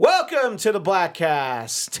Welcome to the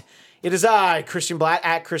Bladtcast. It is I, Christian Blatt,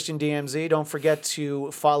 at Christian DMZ. Don't forget to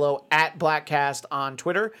follow at Bladtcast on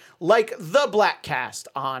Twitter, like the Bladtcast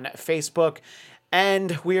on Facebook.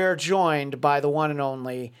 And we are joined by the one and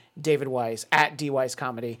only David Weiss, at D Weiss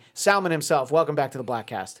Comedy. Salman himself, welcome back to the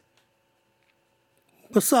Bladtcast.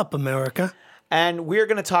 What's up, America? And we're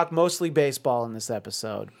going to talk mostly baseball in this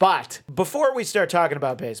episode. But before we start talking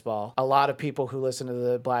about baseball, a lot of people who listen to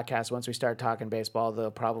the Bladtcast, once we start talking baseball,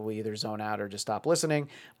 they'll probably either zone out or just stop listening.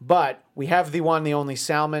 But we have the one, the only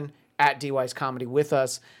Salman at DWise Comedy with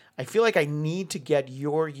us. I feel like I need to get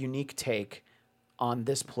your unique take on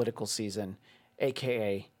this political season,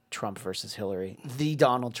 a.k.a. Trump versus Hillary, the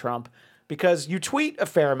Donald Trump, because you tweet a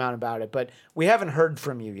fair amount about it, but we haven't heard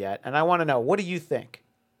from you yet. And I want to know, what do you think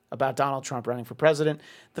about Donald Trump running for president?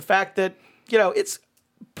 The fact that, it's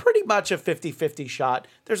pretty much a 50-50 shot.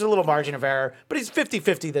 There's a little margin of error, but it's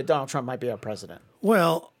 50-50 that Donald Trump might be our president.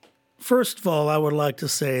 Well, first of all, I would like to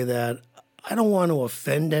say that I don't want to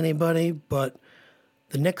offend anybody, but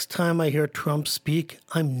the next time I hear Trump speak,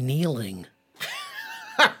 I'm kneeling.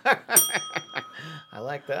 I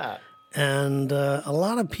like that. And a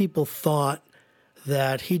lot of people thought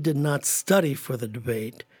that he did not study for the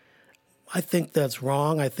debate. I think that's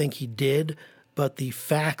wrong. I think he did, but the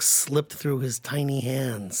facts slipped through his tiny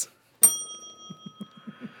hands.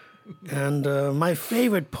 And my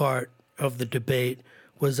favorite part of the debate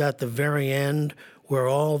was at the very end, where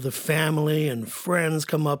all the family and friends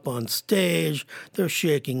come up on stage. They're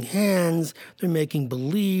shaking hands. They're making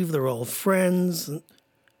believe they're all friends.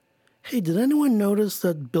 Hey, did anyone notice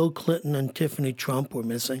that Bill Clinton and Tiffany Trump were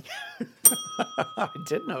missing? I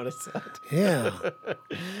did notice that. Yeah.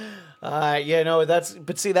 That's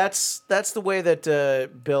the way that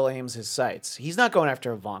Bill aims his sights. He's not going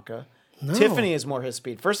after Ivanka. No. Tiffany is more his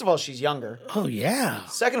speed. First of all, she's younger. Oh, yeah.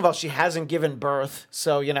 Second of all, she hasn't given birth,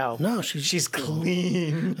 so, No, she's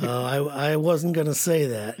clean. I wasn't going to say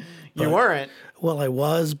that. You weren't? Well, I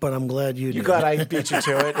was, but I'm glad you did. You got I beat you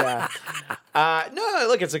to it, yeah. No,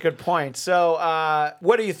 look, it's a good point. So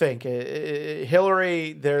what do you think?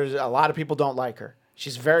 Hillary, there's a lot of people don't like her.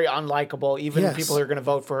 She's very unlikable. Even the people who are going to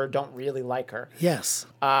vote for her don't really like her. Yes.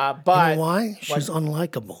 But you know why? She's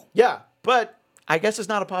unlikable. Yeah, but I guess it's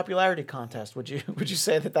not a popularity contest. Would you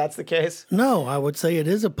say that that's the case? No, I would say it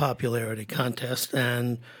is a popularity contest,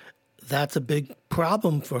 and that's a big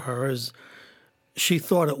problem for her. Is she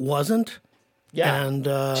thought it wasn't? Yeah, and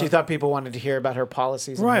she thought people wanted to hear about her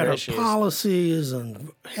policies and her issues. Her policies and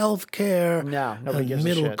health care, no, nobody gives a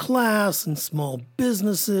shit. Middle class and small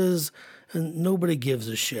businesses, and nobody gives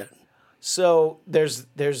a shit. So there's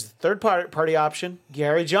third party option,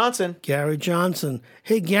 Gary Johnson. Gary Johnson.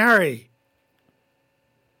 Hey, Gary,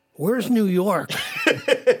 where's New York?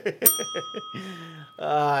 It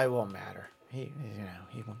won't matter.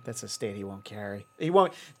 He won't, that's a state he won't carry. He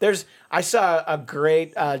won't. I saw a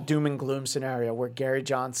great doom and gloom scenario where Gary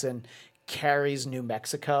Johnson carries New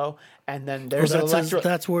Mexico, and then there's an electoral.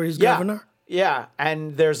 That's where he's governor. Yeah,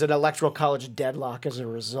 and there's an electoral college deadlock as a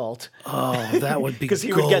result. Oh, that would be because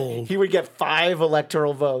gold. He would get 5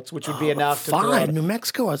 electoral votes, which would be enough to 5. New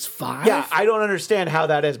Mexico has 5. Yeah, I don't understand how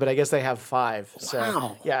that is, but I guess they have 5. So,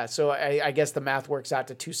 wow. Yeah, so I guess the math works out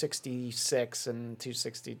to 266 and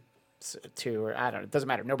 262, or I don't know. It doesn't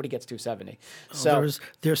matter. Nobody gets 270. So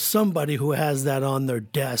there's somebody who has that on their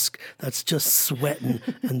desk that's just sweating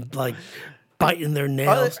and like biting their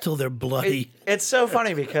nails till they're bloody. It's so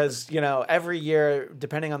funny because, every year,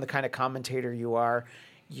 depending on the kind of commentator you are,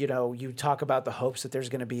 you talk about the hopes that there's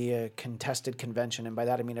going to be a contested convention. And by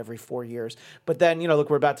that, I mean every 4 years. But then, look,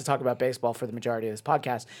 we're about to talk about baseball for the majority of this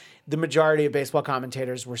podcast. The majority of baseball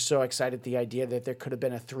commentators were so excited at the idea that there could have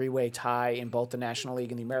been a 3-way tie in both the National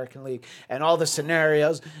League and the American League. And all the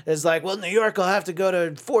scenarios is like, well, New York will have to go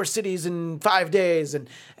to 4 cities in 5 days.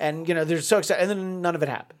 And they're so excited. And then none of it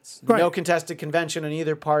happens. Right. No contested convention on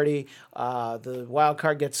either party. The wild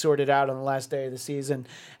card gets sorted out on the last day of the season.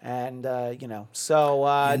 And,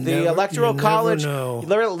 the Electoral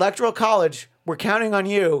College, we're counting on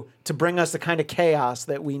you to bring us the kind of chaos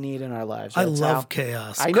that we need in our lives. I love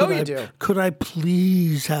chaos. I know you do. Could I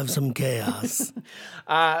please have some chaos?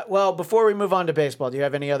 Well, before we move on to baseball, do you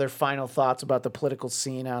have any other final thoughts about the political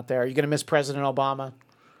scene out there? Are you going to miss President Obama?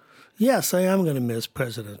 Yes, I am going to miss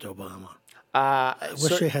President Obama. I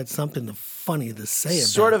wish I had something funny to say about that.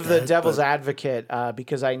 Sort of the devil's advocate,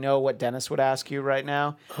 because I know what Dennis would ask you right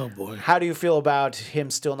now. Oh, boy. How do you feel about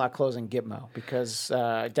him still not closing Gitmo? Because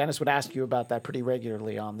Dennis would ask you about that pretty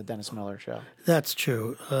regularly on the Dennis Miller Show. That's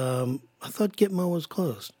true. I thought Gitmo was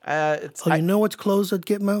closed. You know what's closed at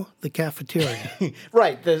Gitmo? The cafeteria.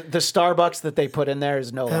 Right. The Starbucks that they put in there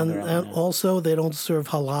is no longer and on there. Also, they don't serve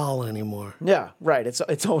halal anymore. Yeah, right.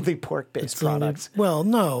 It's only pork-based products.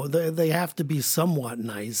 No, they have to be somewhat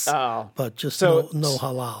nice. Oh. But just no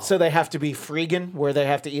halal. So they have to be freegan, where they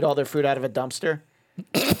have to eat all their food out of a dumpster?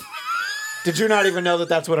 Did you not even know that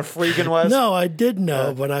that's what a freegan was? No, I did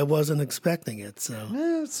know, but I wasn't expecting it.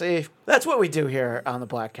 So see, that's what we do here on the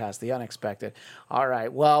Bladtcast, the unexpected. All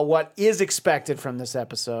right. Well, what is expected from this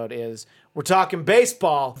episode is we're talking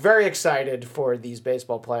baseball. Very excited for these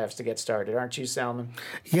baseball playoffs to get started, aren't you, Salman?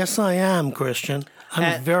 Yes, I am, Christian.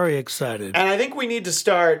 I'm very excited. And I think we need to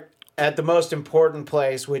start at the most important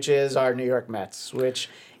place, which is our New York Mets. Meet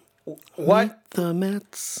the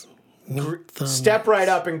Mets. Step right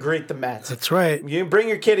up and greet the Mets. That's right. You bring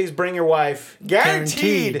your kiddies, bring your wife.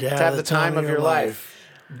 Guaranteed to have the time of your life.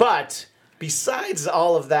 But besides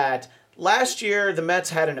all of that, last year the Mets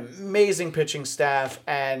had an amazing pitching staff,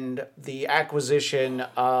 and the acquisition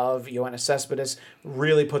of Yoenis Cespedes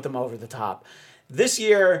really put them over the top. This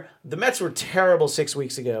year, the Mets were terrible 6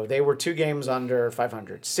 weeks ago. They were 2 games under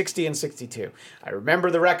 500, 60 and 62. I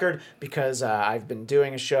remember the record because I've been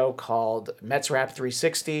doing a show called Mets Rap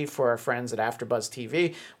 360 for our friends at AfterBuzz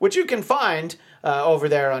TV, which you can find over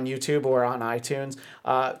there on YouTube or on iTunes.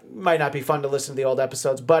 Might not be fun to listen to the old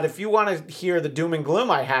episodes, but if you want to hear the doom and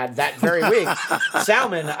gloom I had that very week,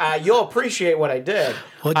 Salman, you'll appreciate what I did.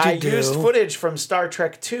 I used footage from Star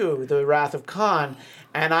Trek II, The Wrath of Khan,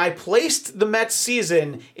 and I placed the Mets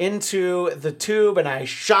season into the tube, and I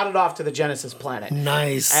shot it off to the Genesis planet.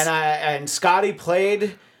 Nice. And Scotty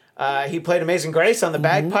played. He played Amazing Grace on the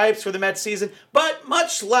bagpipes for the Mets season. But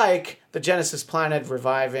much like the Genesis planet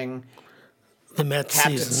reviving the Mets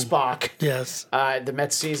Captain season. Spock, yes, the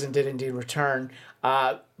Mets season did indeed return.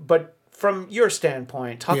 But from your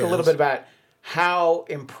standpoint, talk a little bit about how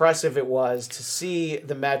impressive it was to see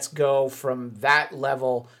the Mets go from that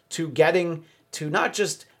level to getting to not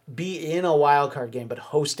just be in a wild card game, but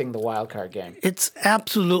hosting the wild card game. It's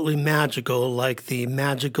absolutely magical, like the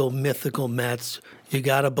magical, mythical Mets. You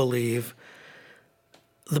got to believe.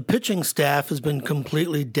 The pitching staff has been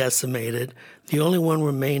completely decimated. The only one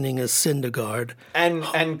remaining is Syndergaard.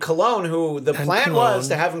 And Cologne, who the plan was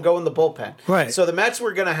to have him go in the bullpen. Right. So the Mets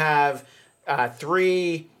were going to have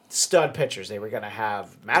 3 stud pitchers. They were going to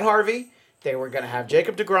have Matt Harvey. They were going to have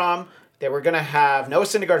Jacob deGrom. They were going to have Noah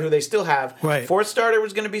Syndergaard, who they still have. Right. 4th starter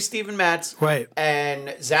was going to be Steven Matz. Right.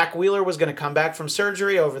 And Zach Wheeler was going to come back from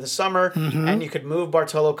surgery over the summer, and you could move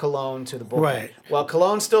Bartolo Colon to the bullpen. Right. Well,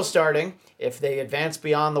 Colon's still starting. If they advance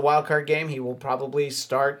beyond the wild card game, he will probably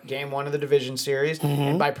start game 1 of the division series.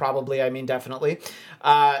 And by probably, I mean definitely.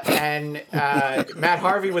 Matt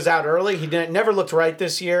Harvey was out early. He never looked right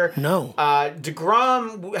this year. No.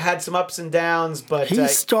 deGrom had some ups and downs, but he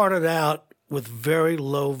started out with very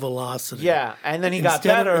low velocity. Yeah, and then he got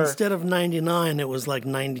better. Instead of 99, it was like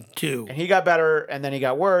 92. And he got better, and then he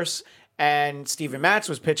got worse. And Steven Matz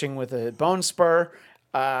was pitching with a bone spur.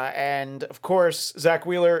 And, of course, Zach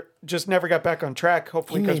Wheeler just never got back on track.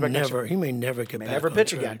 Hopefully he comes back next year. He may never get back on track. Never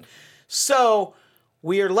pitch again. So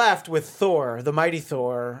we are left with Thor, the mighty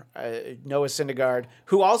Thor, Noah Syndergaard,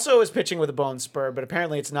 who also is pitching with a bone spur, but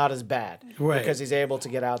apparently it's not as bad because he's able to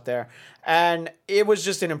get out there. And it was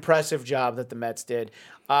just an impressive job that the Mets did.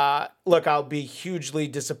 Look, I'll be hugely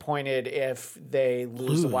disappointed if they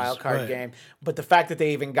lose the wild card game, but the fact that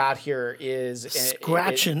they even got here is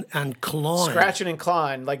scratching and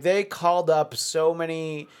clawing. Like, they called up so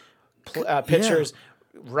many pitchers.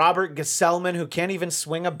 Robert Gesellman, who can't even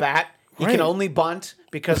swing a bat. He can only bunt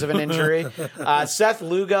because of an injury. Seth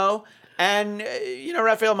Lugo. And,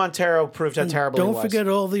 Rafael Montero proved how terrible he was. Don't forget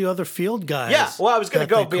all the other field guys. Yeah, well, I was going to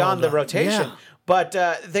go beyond the rotation. Yeah. But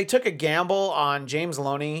they took a gamble on James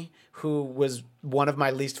Loney, who was one of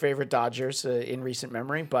my least favorite Dodgers in recent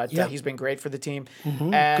memory. But he's been great for the team.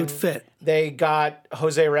 And good fit. They got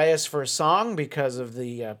Jose Reyes for a song because of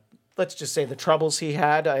the... let's just say the troubles he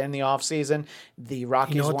had in the offseason. The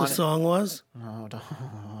Rockies You know what the song was? Oh,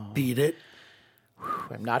 Beat It.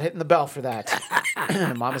 I'm not hitting the bell for that.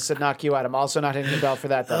 Mama said knock you out. I'm also not hitting the bell for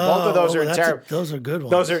that, though. Both of those are terrible. Those are good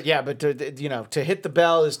ones. Those are, but to hit the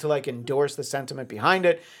bell is to like endorse the sentiment behind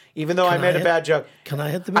it. Even though I made a bad joke. Can I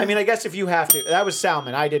hit the bell? I mean, I guess if you have to. That was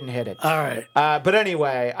Salman. I didn't hit it. All right. But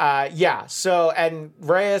anyway, So, and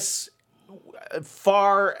Reyes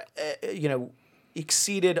far,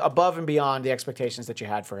 exceeded above and beyond the expectations that you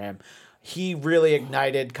had for him. He really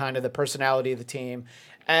ignited kind of the personality of the team.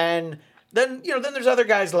 And then there's other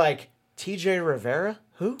guys like T.J. Rivera?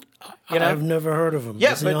 Who? I've never heard of him.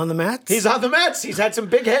 Yeah, Is he on the Mets? He's on the Mets. He's had some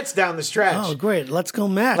big hits down the stretch. Oh, great. Let's go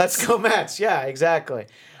Mets. Let's go Mets. Yeah, exactly.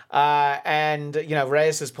 And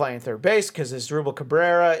Reyes is playing third base because Asdrubal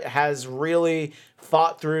Cabrera has really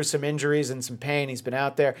fought through some injuries and some pain. He's been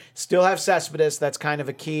out there. Still have Cespedes. That's kind of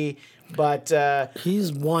a key. But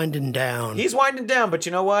he's winding down. But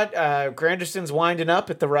you know what? Granderson's winding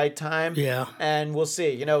up at the right time. Yeah. And we'll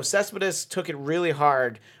see. Cespedes took it really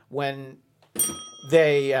hard when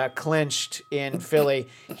they clinched in Philly.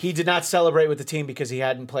 He did not celebrate with the team because he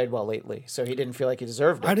hadn't played well lately, so he didn't feel like he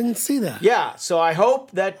deserved it. I didn't see that. Yeah, so I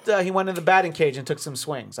hope that he went in the batting cage and took some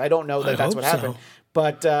swings. I don't know that that's what happened.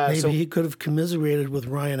 But maybe he could have commiserated with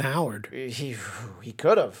Ryan Howard. He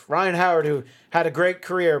could have. Ryan Howard, who had a great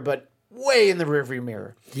career, but way in the rearview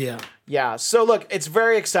mirror. Yeah. Yeah. So look, it's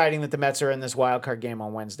very exciting that the Mets are in this wild card game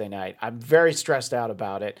on Wednesday night. I'm very stressed out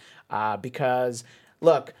about it because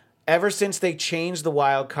look, ever since they changed the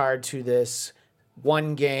wild card to this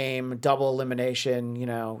one game double elimination,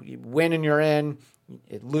 you win and you're in,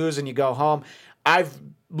 you lose and you go home. I've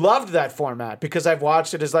loved that format because I've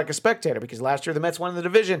watched it as like a spectator because last year the Mets won the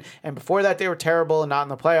division and before that they were terrible and not in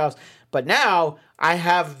the playoffs. But now I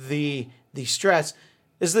have the stress.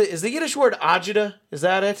 Is the Yiddish word agita? Is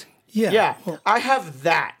that it? Yeah. Yeah. Well, I have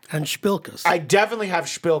that. And Spilkus. I definitely have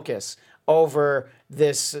Spilkus over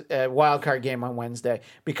this wild card game on Wednesday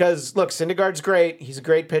because look, Syndergaard's great. He's a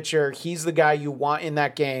great pitcher. He's the guy you want in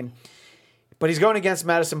that game. But he's going against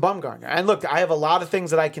Madison Bumgarner. And look, I have a lot of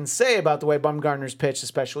things that I can say about the way Bumgarner's pitched,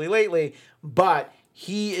 especially lately, but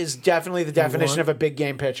he is definitely the definition of a big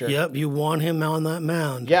game pitcher. Yep, you want him on that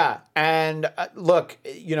mound. Yeah, and look,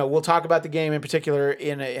 we'll talk about the game in particular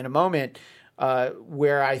in a moment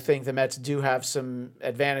where I think the Mets do have some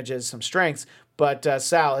advantages, some strengths. But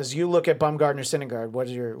Sal, as you look at Bumgarner, Syndergaard, what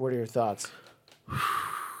are your thoughts?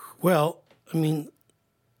 Well, I mean,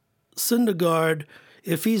 Syndergaard,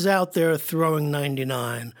 if he's out there throwing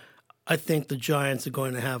 99, I think the Giants are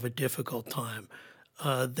going to have a difficult time.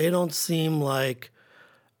 They don't seem like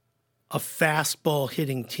a fastball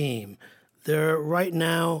hitting team. Right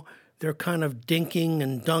now they're kind of dinking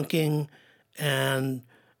and dunking and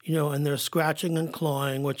they're scratching and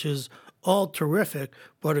clawing, which is all terrific,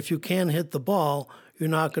 but if you can't hit the ball, you're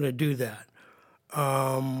not going to do that.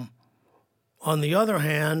 On the other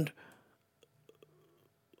hand,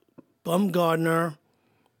 Bumgarner,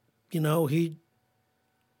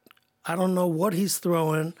 I don't know what he's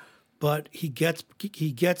throwing, but he gets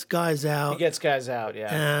guys out. He gets guys out,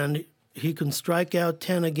 yeah. And he can strike out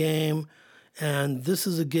 10 a game, and this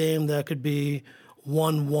is a game that could be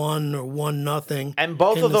 1-1 or 1-0. And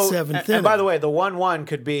both in of those, seventh and by the way, the 1-1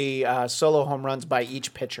 could be solo home runs by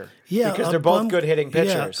each pitcher. Yeah, because they're both good hitting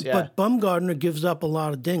pitchers. Yeah, but Bumgarner gives up a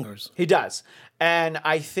lot of dingers. He does. And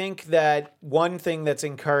I think that one thing that's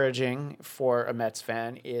encouraging for a Mets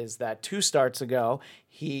fan is that 2 starts ago,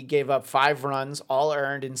 he gave up 5 runs, all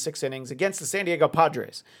earned in 6 innings against the San Diego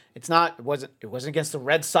Padres. It wasn't against the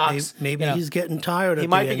Red Sox. Maybe he's getting tired. He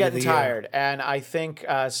might be getting tired, and I think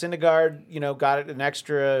Syndergaard,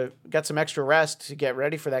 got some extra rest to get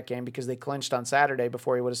ready for that game because they clinched on Saturday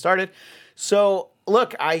before he would have started. So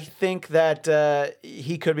look, I think that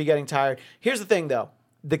he could be getting tired. Here's the thing, though.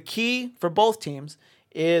 The key for both teams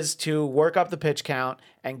is to work up the pitch count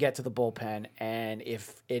and get to the bullpen. And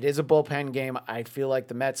if it is a bullpen game, I feel like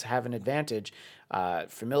the Mets have an advantage.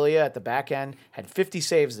 Familia at the back end had 50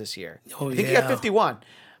 saves this year. Oh, I think he got 51.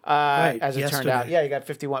 Right, as it turned out. Yeah, he got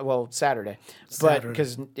 51. Well, Saturday. But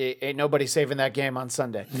because ain't nobody saving that game on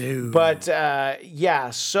Sunday. No. But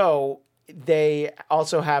so they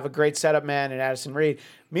also have a great setup man in Addison Reed.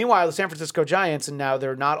 Meanwhile, the San Francisco Giants, and now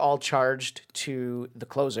they're not all charged to the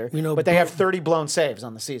closer, but they have 30 blown saves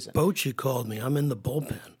on the season. Bochy called me. I'm in the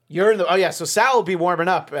bullpen. You're in the so Sal will be warming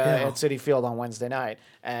up at Citi Field on Wednesday night,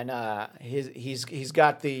 and he's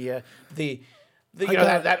got that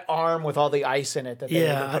arm with all the ice in it that they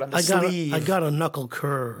put on the sleeve. I got a knuckle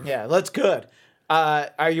curve. Yeah, that's good.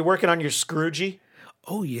 Are you working on your Scroogey?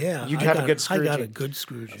 Oh, yeah. You have a good Scroogey. I got a good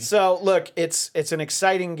Scroogey. So, look, it's an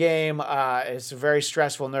exciting game. It's a very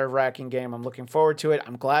stressful, nerve-wracking game. I'm looking forward to it.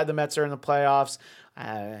 I'm glad the Mets are in the playoffs.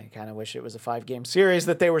 I kind of wish it was a 5-game series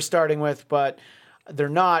that they were starting with, but they're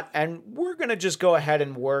not. And we're going to just go ahead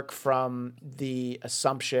and work from the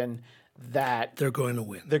assumption that they're going to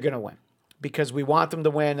win. They're going to win. Because we want them to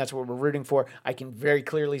win. That's what we're rooting for. I can very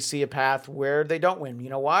clearly see a path where they don't win. You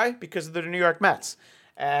know why? Because of the New York Mets.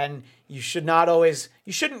 And you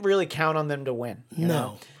shouldn't really count on them to win.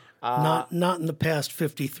 No. Not in the past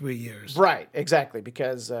 53 years. Right, exactly.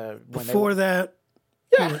 Because before that,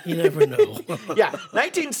 you never know. Yeah,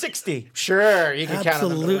 1960. Sure, you can count on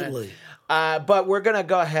them to win. Absolutely. But we're going to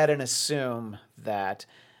go ahead and assume that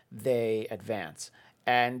they advance.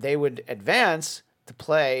 And they would advance to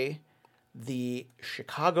play the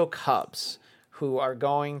Chicago Cubs, who are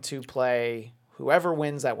going to play whoever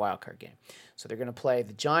wins that wild card game. So they're going to play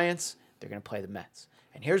the Giants. They're going to play the Mets.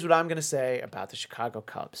 And here's what I'm going to say about the Chicago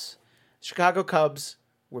Cubs. Chicago Cubs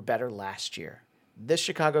were better last year. This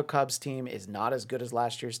Chicago Cubs team is not as good as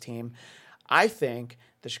last year's team. I think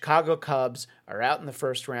the Chicago Cubs are out in the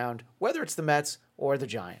first round, whether it's the Mets or the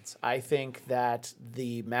Giants. I think that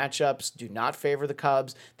the matchups do not favor the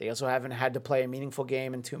Cubs. They also haven't had to play a meaningful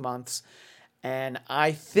game in 2 months. And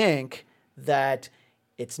I think that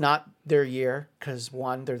it's not their year because,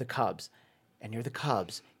 one, they're the Cubs. And you're the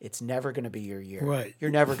Cubs. It's never going to be your year. Right.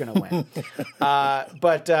 You're never going to win.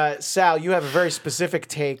 But Sal, you have a very specific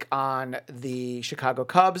take on the Chicago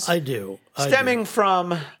Cubs. I do. Stemming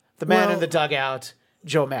from the man in the dugout,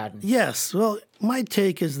 Joe Madden. Yes. Well, my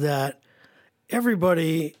take is that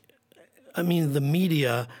everybody, the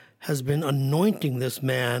media has been anointing this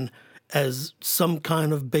man as some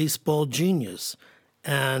kind of baseball genius.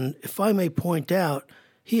 And if I may point out,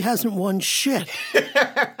 he hasn't won shit.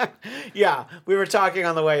 Yeah, we were talking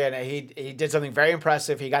on the way in. He did something very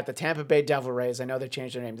impressive. He got the Tampa Bay Devil Rays. I know they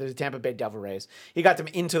changed their name. They're the Tampa Bay Devil Rays. He got them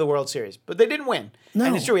into the World Series, but they didn't win. No.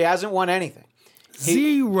 And it's true, he hasn't won anything.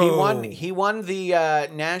 Zero. He won the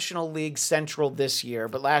National League Central this year,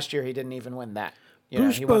 but last year he didn't even win that.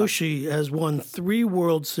 Bruce Bochy has won 3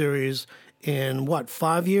 World Series in,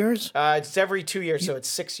 5 years? It's every 2 years, so it's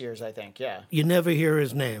 6 years, I think, yeah. You never hear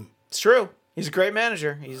his name. It's true. He's a great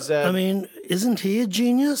manager. He's. Isn't he a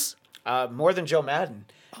genius? More than Joe Madden.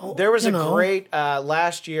 There was a great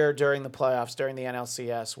last year during the playoffs, during the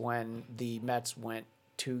NLCS, when the Mets went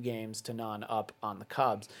 2-0 up on the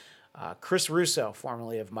Cubs. Chris Russo,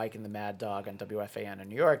 formerly of Mike and the Mad Dog on WFAN in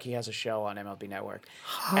New York, he has a show on MLB Network.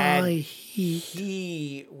 And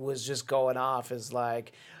he was just going off as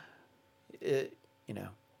like, win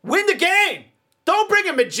the game! Don't bring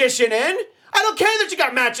a magician in! I don't care that you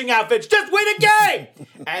got matching outfits. Just win a game.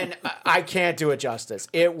 And I can't do it justice.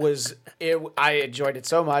 I enjoyed it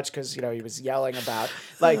so much because, he was yelling about,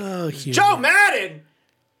 Joe Madden,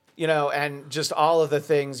 and just all of the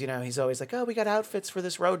things, he's always like, oh, we got outfits for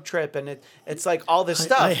this road trip. And it's like all this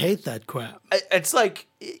stuff. I hate that crap. It's like,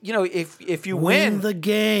 if you win the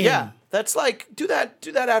game. Yeah. That's like, do that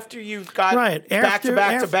after you've got back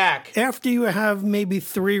to back. After you have maybe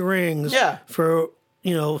 3 rings for...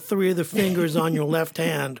 3 of the fingers on your left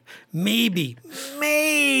hand. Maybe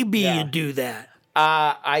you do that.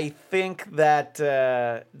 I think that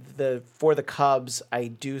for the Cubs, I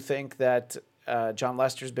do think that John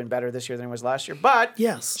Lester's been better this year than he was last year. But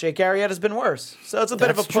yes, Jake Arrieta's been worse. So it's a bit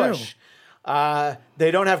of a push. They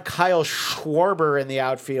don't have Kyle Schwarber in the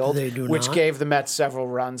outfield, which gave the Mets several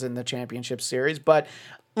runs in the championship series. But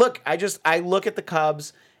look, I look at the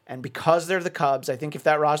Cubs. And because they're the Cubs, I think if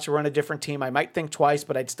that roster were on a different team, I might think twice,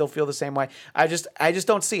 but I'd still feel the same way. I just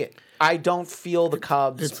don't see it. I don't feel the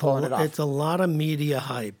Cubs pulling it off. It's a lot of media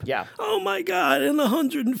hype. Yeah. Oh, my God, in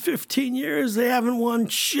 115 years, they haven't won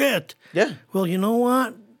shit. Yeah. Well, you know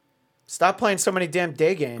what? Stop playing so many damn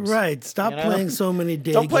day games. Right. Stop playing so many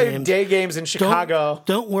day games. Don't play day games in Chicago.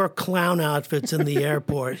 Don't wear clown outfits in the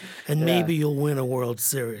airport, and maybe you'll win a World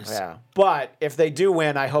Series. Yeah. But if they do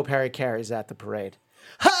win, I hope Harry Carey's at the parade.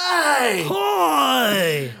 Hi!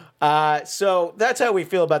 So that's how we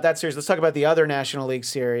feel about that series. Let's talk about the other National League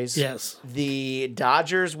series. Yes. The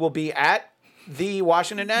Dodgers will be at the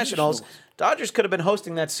Washington Nationals. Dodgers could have been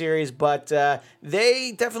hosting that series, but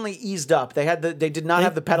they definitely eased up. They did not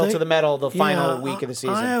have the pedal to the metal the final week of the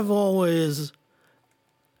season. I have always,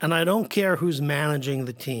 and I don't care who's managing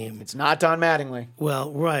the team. It's not Don Mattingly.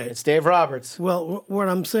 Well, right. It's Dave Roberts. Well, what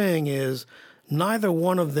I'm saying is, neither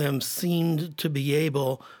one of them seemed to be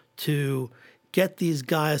able to get these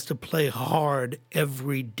guys to play hard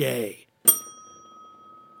every day.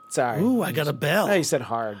 Sorry. Ooh, I got a bell. Oh, you said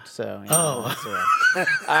hard, so.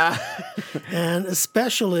 And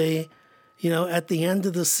especially, at the end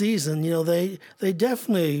of the season, they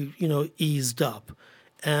definitely, eased up.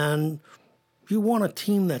 And you want a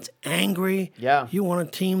team that's angry. Yeah. You want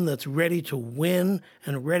a team that's ready to win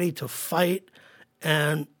and ready to fight.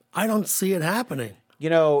 And I don't see it happening.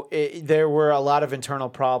 There were a lot of internal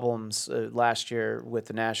problems last year with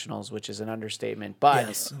the Nationals, which is an understatement.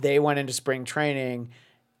 But they went into spring training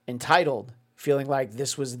entitled, feeling like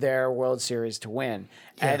this was their World Series to win.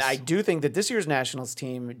 Yes. And I do think that this year's Nationals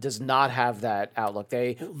team does not have that outlook.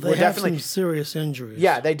 They were have some serious injuries.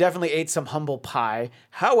 Yeah, they definitely ate some humble pie.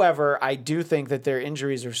 However, I do think that their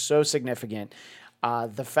injuries are so significant.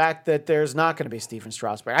 The fact that there's not going to be Stephen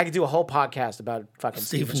Strasburg. I could do a whole podcast about fucking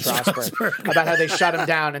Stephen Strasburg. About how they shut him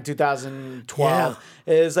down in 2012.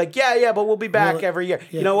 Is like, but we'll be back every year.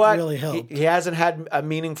 Yeah, you know what? Really helped. He hasn't had a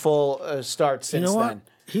meaningful start since then.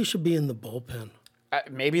 He should be in the bullpen.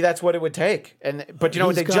 Maybe that's what it would take. But you know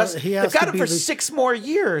what? They've got him for 6 more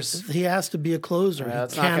years. He has to be a closer.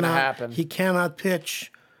 That's not going to happen. He cannot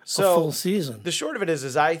pitch a full season. The short of it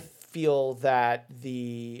is I feel that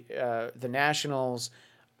the Nationals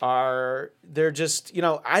they're just,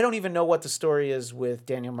 I don't even know what the story is with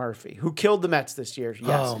Daniel Murphy, who killed the Mets this year.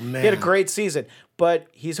 Yes, oh, man. He had a great season, but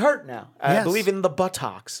he's hurt now. I believe in the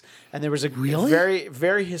buttocks. And there was a very,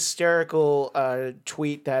 very hysterical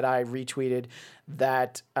tweet that I retweeted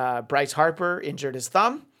that Bryce Harper injured his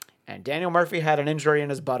thumb and Daniel Murphy had an injury in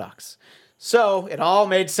his buttocks. So it all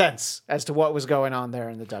made sense as to what was going on there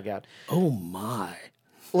in the dugout. Oh, my.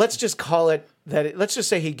 Let's just call it that. Let's just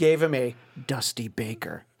say he gave him a Dusty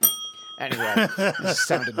Baker. Anyway, this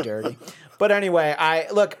sounded dirty. But anyway,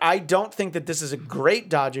 I don't think that this is a great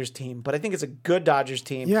Dodgers team, but I think it's a good Dodgers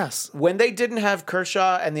team. Yes. When they didn't have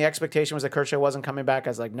Kershaw and the expectation was that Kershaw wasn't coming back,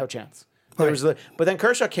 I was like, no chance. But then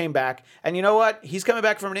Kershaw came back, and you know what? He's coming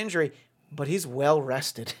back from an injury, but he's well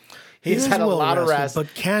rested. He's had a lot of rest.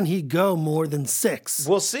 But can he go more than 6?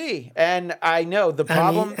 We'll see. And I know the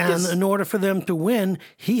problem is... And in order for them to win,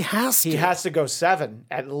 he has to. He has to go 7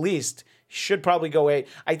 at least. Should probably go 8.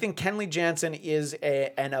 I think Kenley Jansen is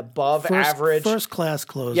an above average... First-class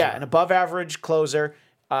closer. Yeah, an above-average closer,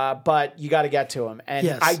 but you got to get to him. And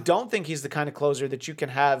I don't think he's the kind of closer that you can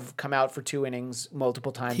have come out for 2 innings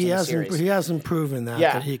multiple times in a series. He hasn't proven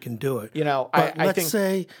that he can do it. But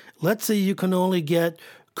let's say you can only get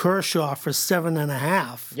Kershaw for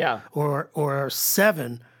 7.5. Yeah. Or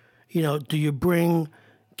 7. Do you bring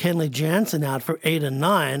Kenley Jansen out for 8 and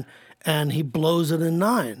 9? And he blows it in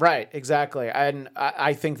 9. Right, exactly. And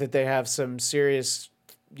I think that they have some serious,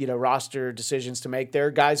 roster decisions to make. There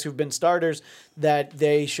are guys who've been starters that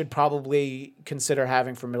they should probably consider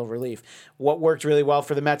having for middle relief. What worked really well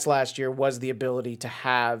for the Mets last year was the ability to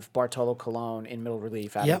have Bartolo Colon in middle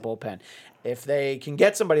relief out of the bullpen. If they can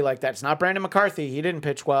get somebody like that, it's not Brandon McCarthy. He didn't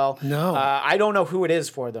pitch well. No. I don't know who it is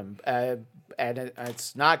for them. And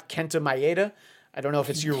it's not Kenta Maeda. I don't know if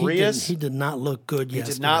it's Urias. He did not look good yesterday.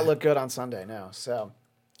 He did not look good on Sunday, no. So,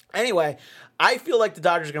 anyway, I feel like the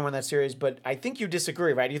Dodgers are going to win that series, but I think you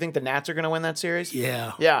disagree, right? You think the Nats are going to win that series?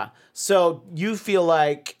 Yeah. Yeah. So, you feel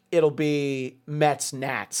like it'll be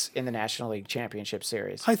Mets-Nats in the National League Championship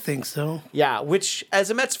Series? I think so. Yeah, which, as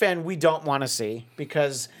a Mets fan, we don't want to see,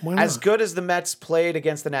 because as good as the Mets played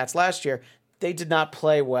against the Nats last year, they did not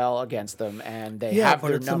play well against them, and they have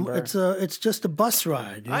their number. It's just a bus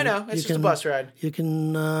ride. I know. It's just a bus ride. You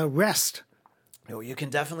can rest. Oh, you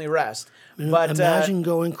can definitely rest. But imagine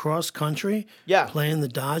going cross-country, playing the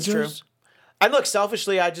Dodgers. That's true. And look,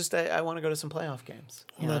 selfishly, I want to go to some playoff games.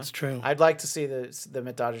 That's true. I'd like to see them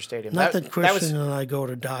at Dodger Stadium. Not that Christian and I go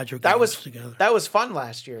to Dodger games together. That was fun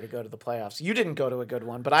last year to go to the playoffs. You didn't go to a good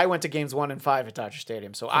one, but I went to games 1 and 5 at Dodger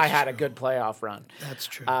Stadium, so I had a good playoff run. That's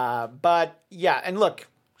true. But yeah, and look,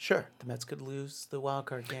 sure, the Mets could lose the wild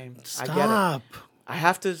card game. Stop. I get it. I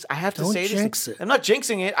have to Don't say jinx this. it. I'm not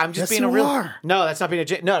jinxing it. I'm just being a real. Are. No, that's not being a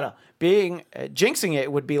jinx. No. Being jinxing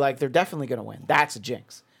it would be like they're definitely going to win. That's a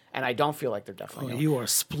jinx. And I don't feel like they're definitely going to win. You are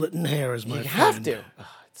splitting hairs, my friend. You have to.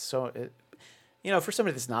 It's so, for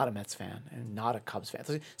somebody that's not a Mets fan and not a Cubs fan,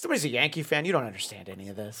 somebody's a Yankee fan, you don't understand any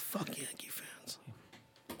of this. Fuck Yankee fans.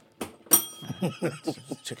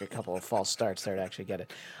 Took a couple of false starts there to actually get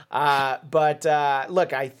it. But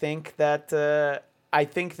look, I think that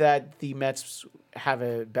the Mets have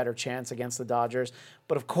a better chance against the Dodgers.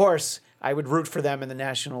 But of course, I would root for them in the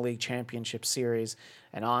National League Championship Series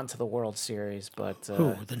and on to the World Series. But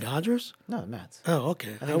who? The Dodgers? No, the Mets. Oh,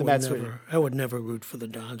 okay. I would never root for the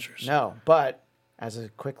Dodgers. No, but as a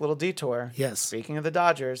quick little detour. Yes. Speaking of the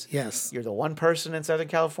Dodgers. Yes. You're the one person in Southern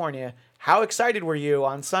California. How excited were you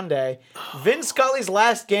on Sunday? Vin Scully's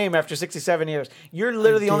last game after 67 years. You're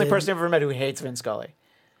literally the only person I've ever met who hates Vin Scully.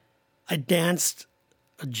 I danced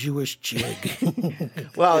a Jewish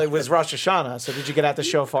jig. Well, it was Rosh Hashanah, so did you get out the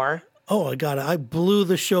shofar? Oh, I got it. I blew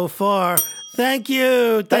the shofar. Thank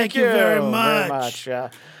you. Thank you very much.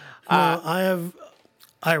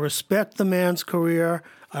 I respect the man's career.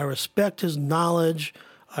 I respect his knowledge.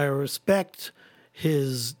 I respect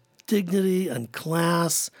his dignity and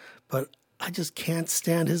class, but I just can't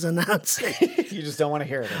stand his announcing. You just don't want to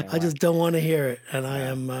hear it anymore. I just don't want to hear it, and I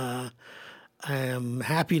am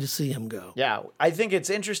happy to see him go. Yeah, I think it's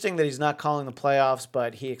interesting that he's not calling the playoffs,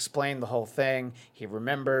 but he explained the whole thing. He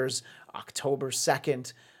remembers October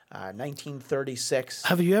 2nd 1936.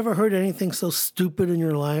 Have you ever heard anything so stupid in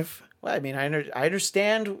your life? Well, I mean, I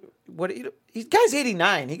understand what guy's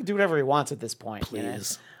 89. He can do whatever he wants at this point.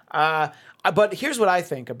 Please. But here's what I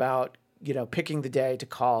think about, picking the day to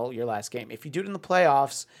call your last game. If you do it in the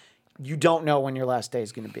playoffs, you don't know when your last day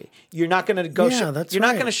is going to be. You're not going to go. That's you're right.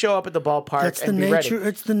 not going to show up at the ballpark and be ready.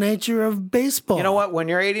 It's the nature of baseball. You know what? When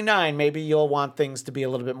you're 89, maybe you'll want things to be a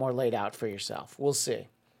little bit more laid out for yourself. We'll see.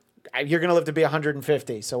 You're going to live to be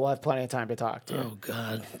 150, so we'll have plenty of time to talk to you. Oh,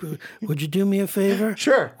 God. Would you do me a favor?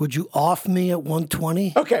 Sure. Would you off me at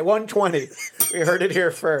 120? Okay, 120. We heard it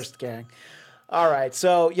here first, gang. All right,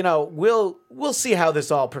 so, we'll see how this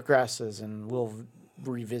all progresses, and we'll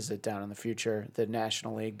revisit down in the future the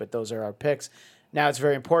National League, but those are our picks. Now it's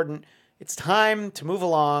very important. It's time to move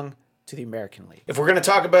along to the American League. If we're going to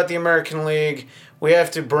talk about the American League, we have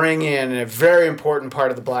to bring in a very important part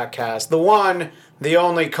of the Bladtcast, the one, the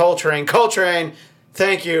only Coltrane. Coltrane,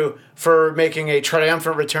 thank you for making a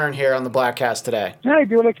triumphant return here on the Bladtcast today. Yeah, I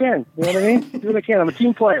do what I can. You know what I mean? Do what I can. I'm a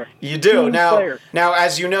team player. You do. Team player. Now,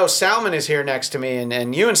 as you know, Salman is here next to me,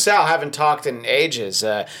 and you and Sal haven't talked in ages.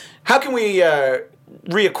 How can we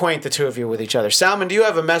reacquaint the two of you with each other? Salman, do you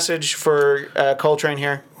have a message for Coltrane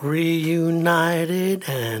here? Reunited,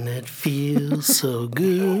 and it feels so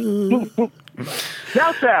good.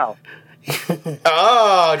 Sal.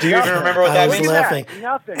 Oh, do you even remember what that was means? laughing.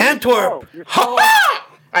 Nothing. Antwerp.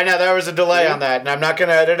 I know there was a delay on that, and I'm not going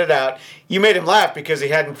to edit it out. You made him laugh because he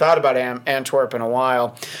hadn't thought about Antwerp in a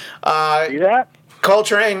while. See that?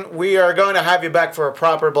 Coltrane, we are going to have you back for a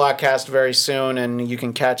proper Bladtcast very soon, and you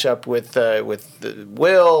can catch up with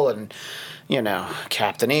Will and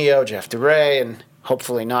Captain EO, Jeff DeRay, and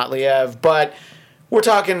hopefully not Liev. But we're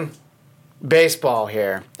talking baseball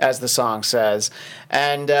here, as the song says,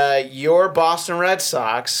 and your Boston Red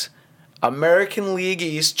Sox, American League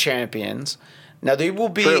East champions. Now they will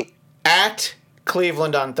be at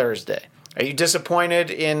Cleveland on Thursday. Are you disappointed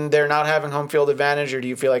in their not having home field advantage, or do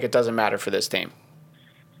you feel like it doesn't matter for this team?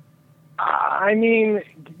 I mean,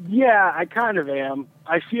 yeah, I kind of am.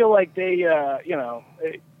 I feel like they,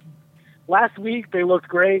 last week they looked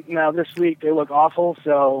great. Now this week they look awful.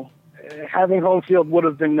 So having home field would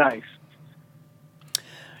have been nice.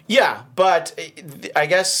 Yeah, but I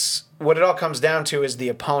guess what it all comes down to is the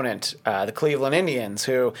opponent, the Cleveland Indians,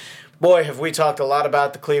 who, boy, have we talked a lot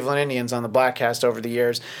about the Cleveland Indians on the Bladtcast over the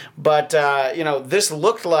years. But, this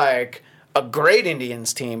looked like a great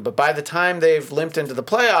Indians team, but by the time they've limped into the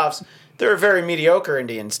playoffs, they're a very mediocre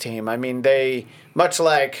Indians team. I mean, they, much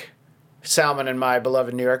like Salman and my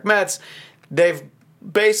beloved New York Mets, they've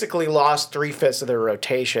basically lost 3/5 of their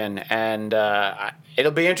rotation, and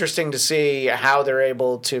it'll be interesting to see how they're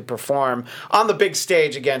able to perform on the big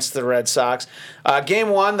stage against the Red Sox. Game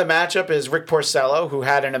one, the matchup is Rick Porcello, who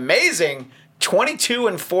had an amazing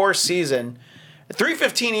 22-4 season,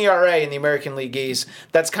 3.15 ERA in the American League East.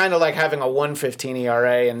 That's kind of like having a 1.15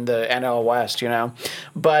 ERA in the NL West,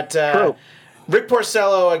 But Rick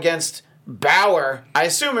Porcello against Bauer. I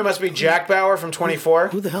assume it must be Jack Bauer from 24.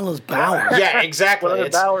 Who the hell is Bauer? Yeah, exactly. What other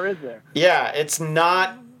Bauer is there? Yeah, it's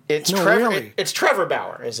not. It's No, Trevor. really? It's Trevor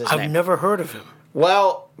Bauer is his I've name. never heard of him.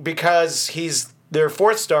 Well, because he's their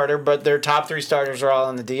fourth starter, but their top three starters are all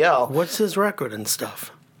in the DL. What's his record and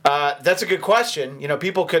stuff? That's a good question.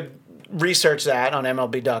 People could research that on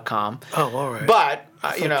MLB.com. Oh, all right. But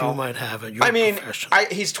you might have it. You're a professional.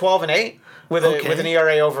 He's 12-8 with an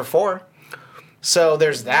ERA over 4. So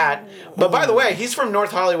there's that. But by the way, he's from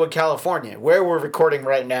North Hollywood, California, where we're recording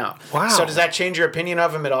right now. Wow. So does that change your opinion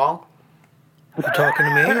of him at all? You talking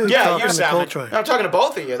to me? Or Yeah, talking you to sound. Coltrane? I'm talking to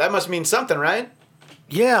both of you. That must mean something, right?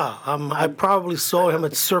 Yeah, I probably saw him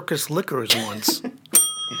at Circus Liquors once.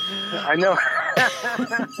 I know.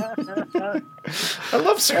 I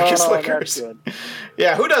love Circus Liquors. That's good.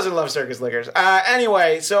 Yeah, who doesn't love Circus Liquors?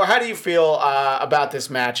 Anyway, so how do you feel about this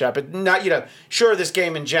matchup? Not, sure, this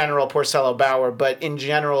game in general, Porcello Bauer, but in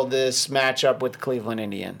general, this matchup with the Cleveland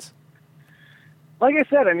Indians. Like I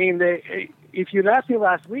said, I mean, if you'd asked me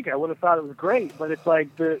last week, I would have thought it was great. But it's like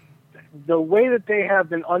the way that they have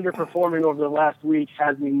been underperforming over the last week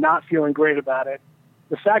has me not feeling great about it.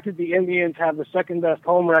 The fact that the Indians have the second-best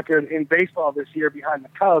home record in baseball this year behind the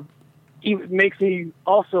Cubs even makes me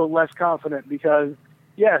also less confident because,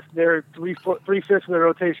 yes, their three-fifths of their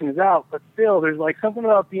rotation is out, but still there's like something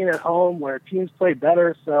about being at home where teams play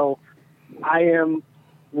better. So I am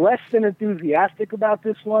less than enthusiastic about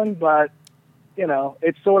this one, but,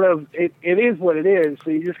 it's sort of it is what it is, so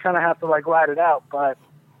you just kind of have to, ride it out. But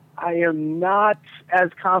I am not as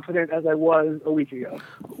confident as I was a week ago.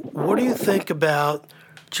 What do you think about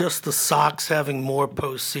just the Sox having more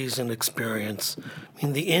postseason experience? I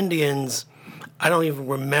mean, the Indians, I don't even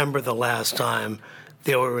remember the last time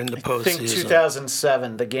they were in the postseason. I think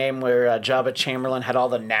 2007, the game where Jabba Chamberlain had all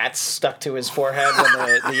the gnats stuck to his forehead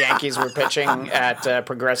when the Yankees were pitching at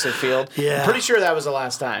Progressive Field. Yeah. I'm pretty sure that was the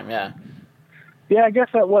last time, yeah. Yeah, I guess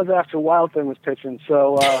that was after Wildthing was pitching,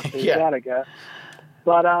 so there's that, I guess.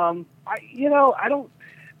 But,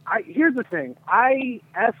 here's the thing.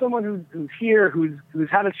 As someone who's here, who's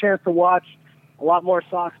had a chance to watch a lot more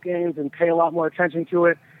Sox games and pay a lot more attention to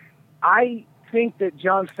it, I think that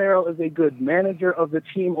John Farrell is a good manager of the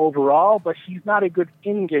team overall, but he's not a good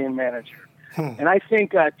in-game manager. And I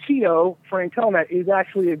think Tito Francona is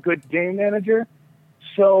actually a good game manager.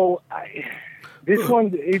 So I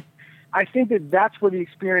think that's where the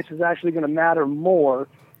experience is actually going to matter more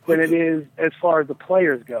than it is as far as the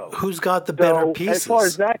players go. Who's got the better pieces? As far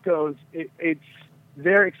as that goes, it's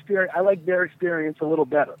their experience. I like their experience a little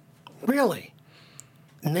better. Really?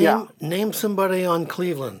 Name somebody on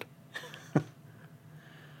Cleveland.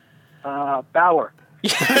 Bauer.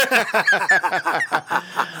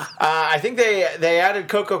 I think they added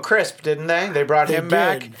Coco Crisp, didn't they? They brought him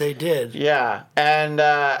back. They did. Yeah, and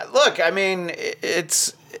look, I mean,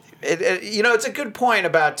 it's a good point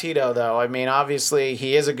about Tito, though. I mean, obviously,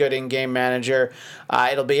 he is a good in-game manager.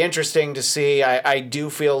 It'll be interesting to see. I do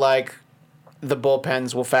feel like the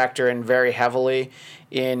bullpens will factor in very heavily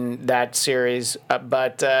in that series.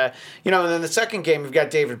 But and then the second game, we've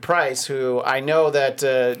got David Price, who I know that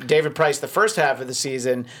David Price, the first half of the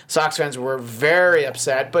season, Sox fans were very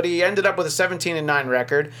upset, but he ended up with a 17-9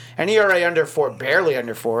 record, an ERA under 4, barely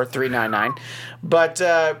under 4, 3.99. But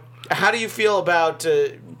how do you feel about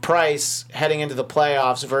Price heading into the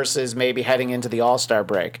playoffs versus maybe heading into the All-Star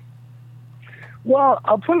break? Well,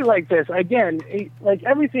 I'll put it like this. Again,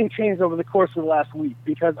 everything changed over the course of the last week,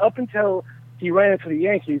 because up until he ran into the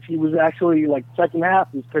Yankees, he was actually, second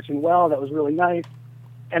half, he was pitching well. That was really nice.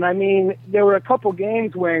 And, I mean, there were a couple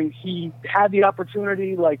games when he had the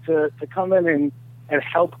opportunity, to come in and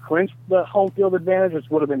help clinch the home field advantage, which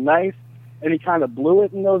would have been nice. And he kind of blew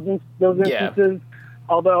it in those instances. Yeah.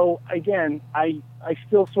 Although, again, I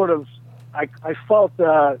still sort of I fault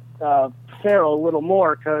Farrell a little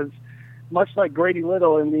more, because much like Grady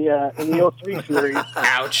Little in the 03 series,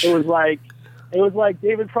 ouch. It was like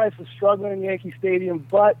David Price was struggling in Yankee Stadium,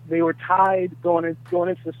 but they were tied going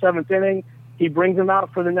into the seventh inning. He brings them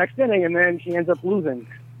out for the next inning, and then he ends up losing.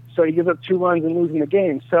 So he gives up 2 runs and losing the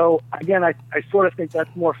game. So again, I sort of think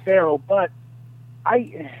that's more Farrell, but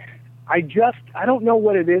I don't know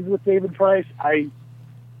what it is with David Price.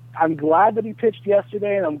 I'm glad that he pitched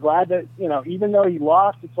yesterday, and I'm glad that, even though he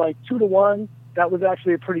lost, it's 2-1. That was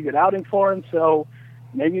actually a pretty good outing for him. So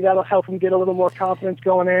maybe that'll help him get a little more confidence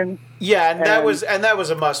going in. Yeah, and that was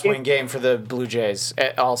a must-win game for the Blue Jays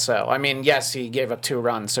also. I mean, yes, he gave up 2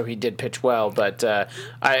 runs, so he did pitch well, but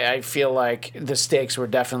I feel like the stakes were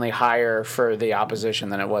definitely higher for the opposition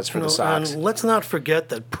than it was for the Sox. And let's not forget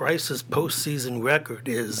that Price's postseason record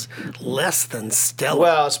is less than stellar.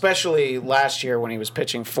 Well, especially last year when he was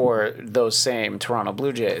pitching for those same Toronto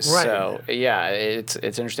Blue Jays. Right. So, yeah, it's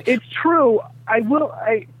interesting. It's true.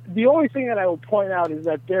 The only thing that I will point out is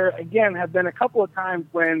that there, again, have been a couple of times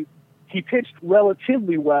when he pitched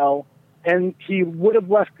relatively well, and he would have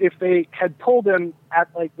left, if they had pulled him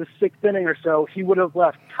at the 6th inning or so, he would have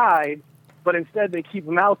left tied, but instead they keep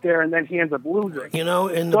him out there, and then he ends up losing. In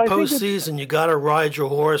the postseason, you got to ride your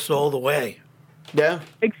horse all the way. Yeah.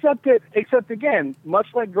 Except again, much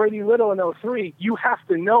like Grady Little in 03, you have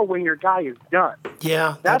to know when your guy is done.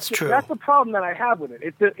 Yeah, that's true. That's the problem that I have with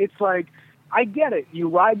it. It's like, I get it. You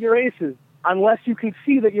ride your aces unless you can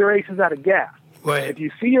see that your ace is out of gas. Right. If you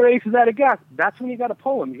see your ace is out of gas, that's when you got to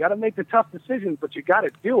pull them. You got to make the tough decisions, but you got to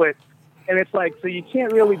do it. And it's so you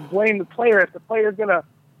can't really blame the player if the player's gonna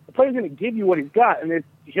give you what he's got, and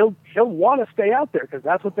he'll want to stay out there because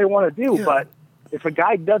that's what they want to do. Yeah. But if a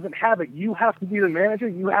guy doesn't have it, you have to be the manager.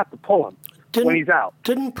 You have to pull him when he's out.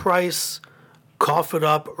 Didn't Price cough it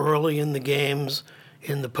up early in the games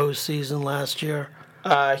in the postseason last year?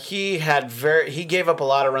 He gave up a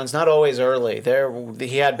lot of runs, not always early.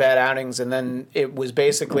 He had bad outings, and then it was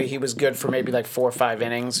basically he was good for maybe 4 or 5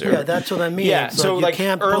 innings. Yeah, that's what I mean. Yeah, so you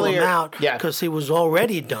can't pull him out because he was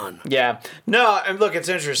already done. Yeah, no, and look, it's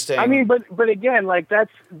interesting. I mean, but again, that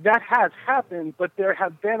has happened. But there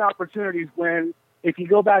have been opportunities when, if you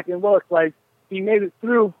go back and look, he made it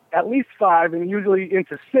through at least 5 and usually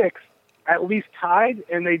into 6, at least tied,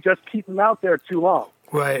 and they just keep him out there too long.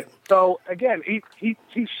 Right. So, again, he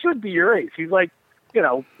should be your ace. He's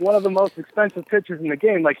one of the most expensive pitchers in the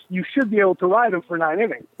game. You should be able to ride him for 9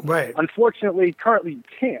 innings. Right. Unfortunately, currently you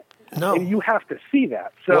can't. No. And you have to see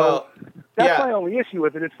that. So that's my only issue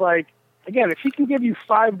with it. It's again, if he can give you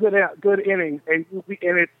 5 good innings and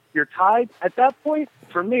you're tied, at that point,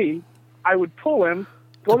 for me, I would pull him,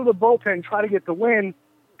 go to the bullpen, try to get the win,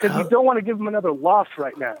 because you don't want to give him another loss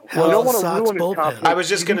right now. You don't want to ruin his confidence. I was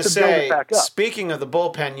just going to say, speaking of the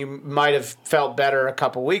bullpen, you might have felt better a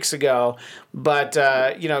couple weeks ago, but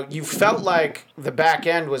you felt like the back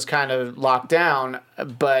end was kind of locked down,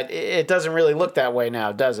 but it doesn't really look that way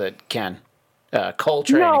now, does it, Ken?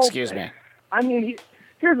 Coltrane, excuse me. I mean,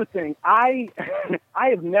 here's the thing. I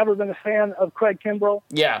have never been a fan of Craig Kimbrell.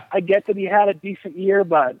 Yeah. I get that he had a decent year,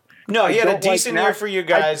 but... No, he had a decent year for you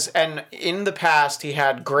guys, and in the past, he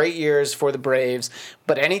had great years for the Braves,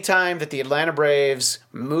 but anytime that the Atlanta Braves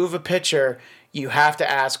move a pitcher, you have to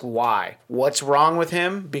ask why. What's wrong with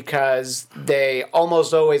him? Because they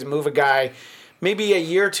almost always move a guy maybe a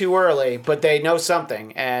year too early, but they know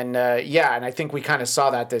something. And and I think we kind of saw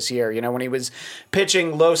that this year. When he was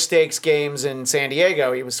pitching low-stakes games in San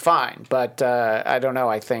Diego, he was fine. But I don't know.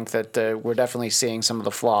 I think that we're definitely seeing some of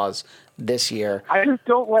the flaws this year. I just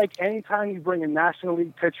don't like any time you bring a National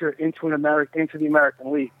League pitcher into the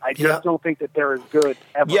American League. I just don't think that they're as good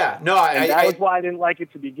ever. Yeah, no, that was why I didn't like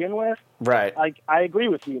it to begin with. Right. I agree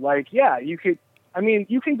with you. You could. I mean,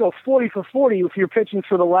 you can go 40 for 40 if you're pitching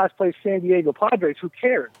for the last place San Diego Padres. Who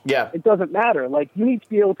cares? Yeah. It doesn't matter. You need to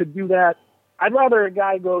be able to do that. I'd rather a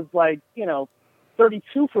guy goes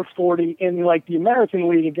 32 for 40 in the American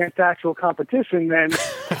League against actual competition than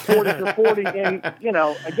 40 for 40 in,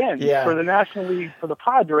 for the National League for the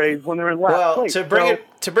Padres when they're in last place. To bring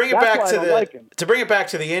it back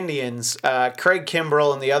to the Indians, Craig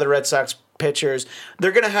Kimbrell and the other Red Sox pitchers,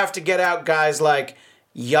 they're going to have to get out guys like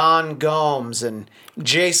Yan Gomes and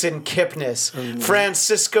Jason Kipnis,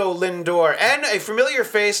 Francisco Lindor, and a familiar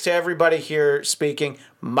face to everybody here speaking,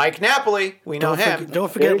 Mike Napoli. We know him.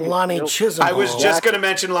 Don't forget Lonnie Chisenhall. I was just going to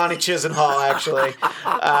mention Lonnie Chisenhall, actually.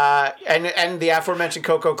 And the aforementioned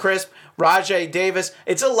Coco Crisp, Rajai Davis.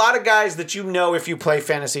 It's a lot of guys that you know if you play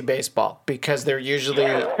fantasy baseball because they're usually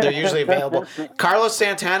available. Carlos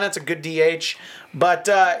Santana, it's a good DH. But,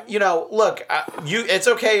 look, it's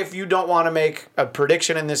okay if you don't want to make a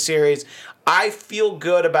prediction in this series. I feel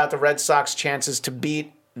good about the Red Sox chances to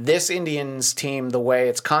beat this Indians team the way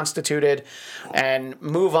it's constituted and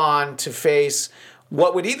move on to face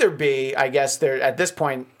what would either be, I guess, at this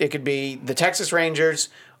point, it could be the Texas Rangers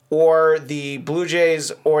or the Blue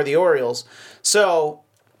Jays or the Orioles. So,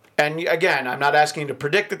 and again, I'm not asking you to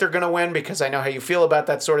predict that they're going to win because I know how you feel about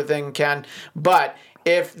that sort of thing, Ken, but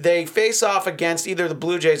if they face off against either the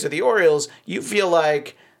Blue Jays or the Orioles, you feel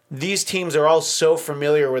like these teams are all so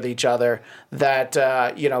familiar with each other that,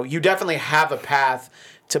 you definitely have a path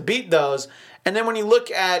to beat those. And then when you look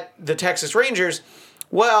at the Texas Rangers,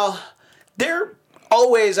 well, they're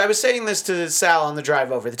always, I was saying this to Sal on the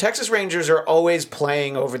drive over, the Texas Rangers are always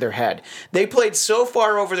playing over their head. They played so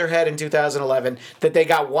far over their head in 2011 that they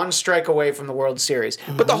got one strike away from the World Series.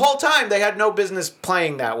 Mm-hmm. But the whole time, they had no business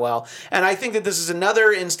playing that well. And I think that this is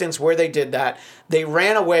another instance where they did that. They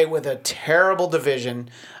ran away with a terrible division,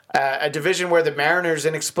 a division where the Mariners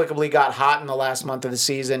inexplicably got hot in the last month of the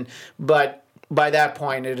season, but by that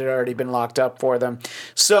point, it had already been locked up for them.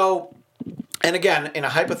 So, and again, in a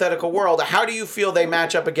hypothetical world, how do you feel they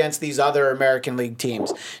match up against these other American League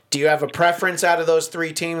teams? Do you have a preference out of those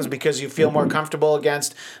three teams because you feel more comfortable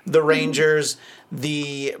against the Rangers,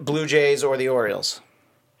 the Blue Jays, or the Orioles?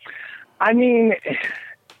 I mean,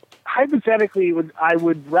 hypothetically, I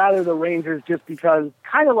would rather the Rangers just because,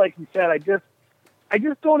 kind of like you said, I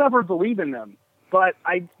just don't ever believe in them. But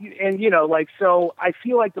so I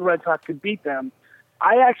feel like the Red Sox could beat them.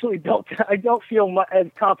 I actually don't feel as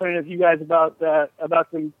confident as you guys about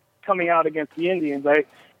them coming out against the Indians. I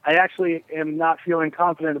actually am not feeling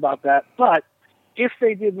confident about that. But if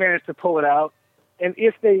they did manage to pull it out, and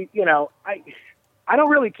if they, I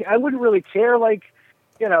wouldn't really care.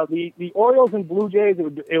 The Orioles and Blue Jays,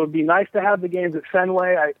 it would be nice to have the games at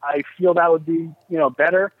Fenway. I feel that would be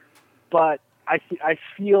better, but I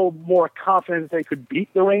feel more confident that they could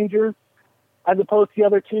beat the Rangers as opposed to the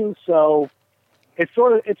other two. So it's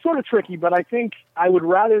sort of tricky, but I think I would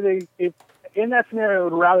rather in that scenario, I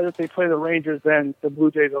would rather that they play the Rangers than the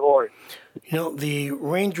Blue Jays or Orioles. The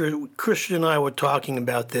Rangers, Christian and I were talking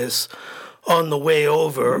about this on the way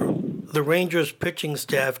over. The Rangers pitching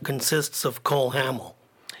staff consists of Cole Hamill.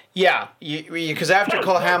 Yeah, because after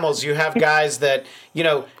Cole Hamels, you have guys that,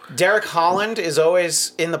 Derek Holland is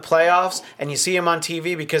always in the playoffs, and you see him on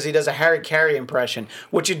TV because he does a Harry Carey impression.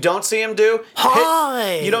 What you don't see him do,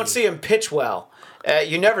 you don't see him pitch well.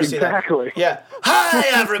 You never see that. Exactly. Yeah.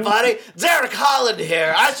 Hi, everybody. Derek Holland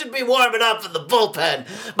here. I should be warming up for the bullpen,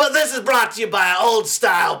 but this is brought to you by Old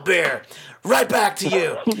Style Beer. right back to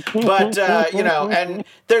you. But, and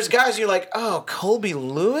there's guys you're like, oh, Colby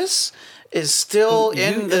Lewis is still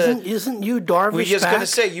Isn't Yu Darvish we're just back? going to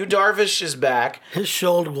say Yu Darvish is back. His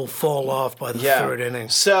shoulder will fall off by the third inning.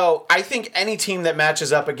 So I think any team that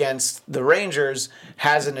matches up against the Rangers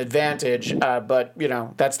has an advantage. But,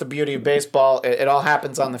 that's the beauty of baseball. It all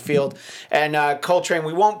happens on the field. And Coltrane,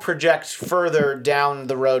 we won't project further down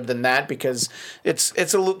the road than that because it's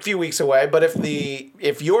a few weeks away. But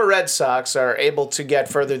if your Red Sox are able to get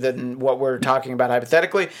further than what we're talking about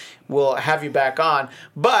hypothetically, we'll have you back on.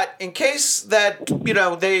 But in case that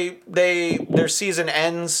their season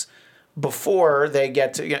ends before they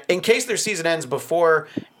get to, in case their season ends before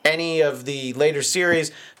any of the later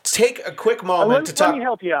series, take a quick moment to talk. Let me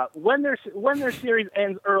help you out. When their series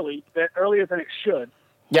ends earlier than it should.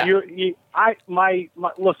 Yeah.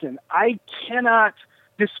 Listen, I cannot,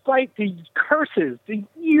 despite the curses, the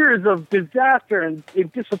years of disaster and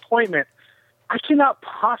disappointment, I cannot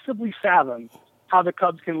possibly fathom how the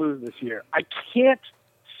Cubs can lose this year. I can't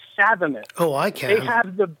fathom it. Oh, I can.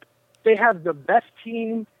 They have the best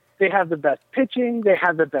team. They have the best pitching. They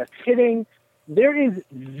have the best hitting. There is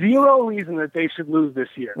zero reason that they should lose this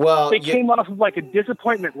year. Well, they came off of like a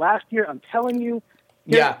disappointment last year. I'm telling you.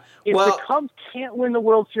 If the Cubs can't win the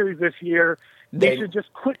World Series this year, they should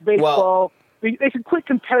just quit baseball. They should quit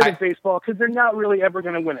competitive baseball because they're not really ever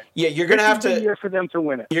going to win it. Yeah, you're going to have to. This is the year for them to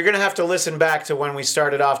win it. You're going to have to listen back to when we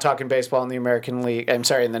started off talking baseball in the American League. I'm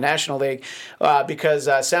sorry, in the National League, because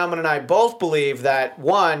Salman and I both believe that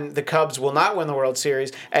one, the Cubs will not win the World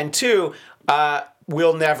Series, and two,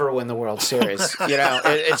 we'll never win the World Series.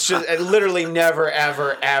 It's just literally never,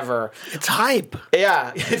 ever, ever. It's hype.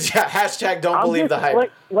 Yeah, hashtag don't believe the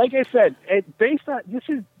hype. Like I said, based on this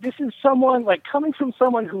is someone like coming from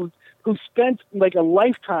someone who spent like a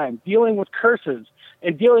lifetime dealing with curses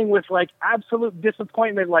and dealing with like absolute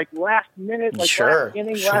disappointment, like last minute, like last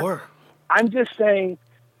inning. I'm just saying,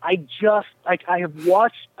 I have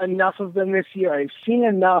watched enough of them this year. I've seen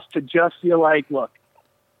enough to just feel like, look,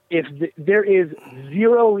 there is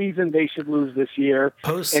zero reason they should lose this year.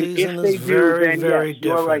 Postseason and if they is very, do, then very yes,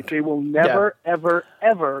 different. you're right. They will never, ever,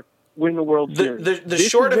 ever win the World Series. The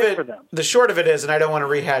short of it is, and I don't want to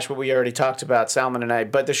rehash what we already talked about, Salman and I,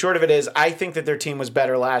 but the short of it is, I think that their team was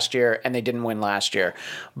better last year, and they didn't win last year.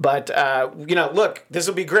 But, look, this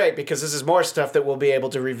will be great because this is more stuff that we'll be able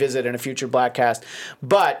to revisit in a future Bladtcast.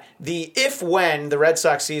 But when the Red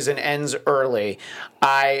Sox season ends early,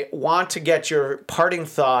 I want to get your parting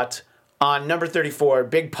thought on number 34,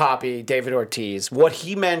 Big Papi, David Ortiz, what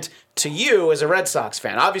he meant to you as a Red Sox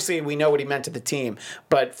fan. Obviously, we know what he meant to the team,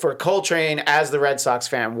 but for Coltrane as the Red Sox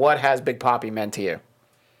fan, what has Big Papi meant to you?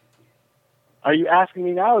 Are you asking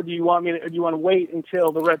me now, or do you want to wait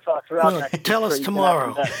until the Red Sox are out? No, tell us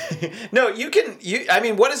tomorrow. No, you can.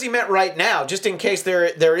 What does he meant right now? Just in case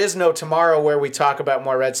there is no tomorrow where we talk about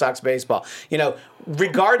more Red Sox baseball.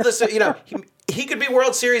 Regardless of he could be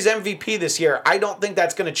World Series MVP this year. I don't think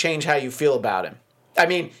that's going to change how you feel about him. I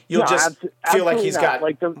mean, you'll feel like he's got.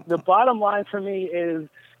 Like the bottom line for me is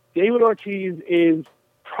David Ortiz is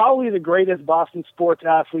probably the greatest Boston sports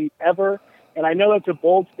athlete ever. And I know that's a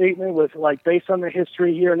bold statement with based on the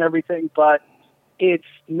history here and everything, but it's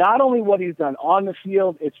not only what he's done on the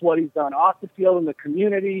field, it's what he's done off the field in the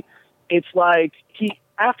community. It's like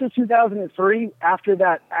after 2003, after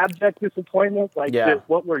that abject disappointment,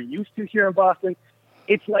 what we're used to here in Boston,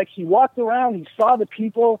 it's like he walked around, he saw the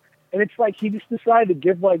people, and it's like he just decided to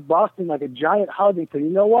give Boston a giant hug and say, you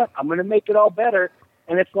know what, I'm going to make it all better.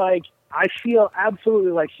 And it's like, I feel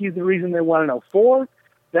absolutely like he's the reason they won in 04.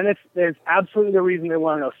 Then there's absolutely the reason they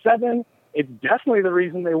won in 07. It's definitely the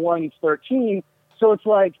reason they won in 13. So it's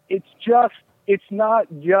like, it's not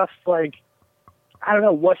just I don't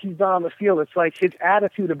know what he's done on the field. It's like his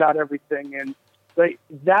attitude about everything. And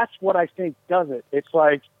that's what I think does it. It's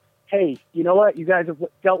like, hey, you know what? You guys have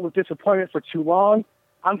dealt with disappointment for too long.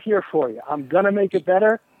 I'm here for you. I'm going to make it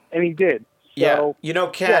better. And he did. So,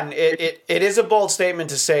 Ken, it is a bold statement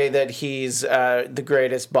to say that he's the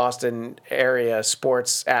greatest Boston area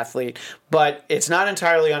sports athlete, but it's not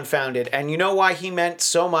entirely unfounded. And you know why he meant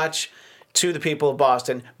so much to the people of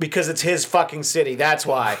Boston? Because it's his fucking city. That's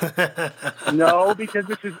why. No, because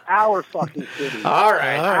this is our fucking city. All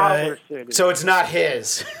right. Our city. So it's not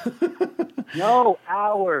his. No,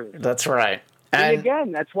 ours. That's right. And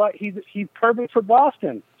again, that's why he's perfect for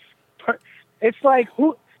Boston. It's like,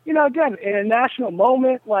 again, in a national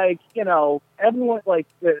moment, everyone,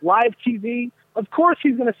 the live TV, of course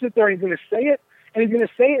he's going to sit there and he's going to say it, and he's going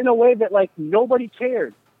to say it in a way that, nobody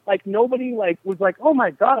cared. Nobody, was like, oh,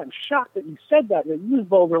 my God, I'm shocked that you said that, and you used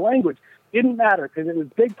vulgar language. Didn't matter, because it was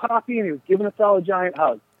Big Papi, and he was giving us all a giant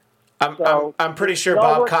hug. I'm pretty sure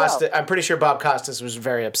Bob Costas. I'm pretty sure Bob Costas was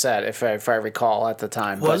very upset, if I recall at the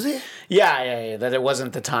time. Was he? Yeah. That it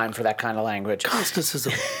wasn't the time for that kind of language. Costas is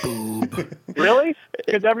a boob. Really?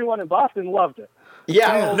 Because everyone in Boston loved it.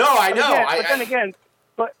 Yeah. No, I know.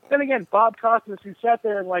 But then again, Bob Costas, who sat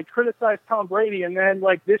there and like criticized Tom Brady, and then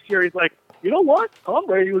like this year he's like, you know what? Tom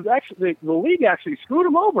Brady was actually, the league actually screwed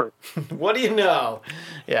him over. What do you know?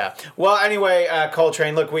 Yeah. Well, anyway,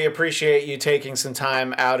 Coltrane, look, we appreciate you taking some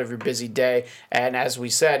time out of your busy day. And as we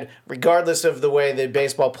said, regardless of the way the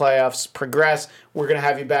baseball playoffs progress, we're going to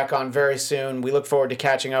have you back on very soon. We look forward to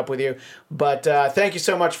catching up with you. But thank you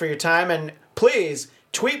so much for your time. And please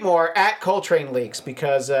tweet more at Coltrane Leaks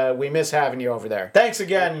because we miss having you over there. Thanks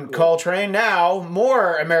again, Coltrane. Now,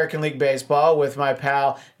 more American League Baseball with my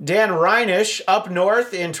pal Dan Reynish up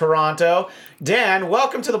north in Toronto. Dan,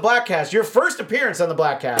 welcome to the Bladtcast. Your first appearance on the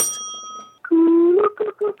Bladtcast.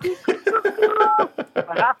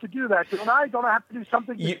 I have to do that, don't I? Don't I have to do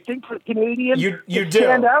something distinctly Canadian you to do.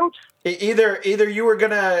 stand out? Either you were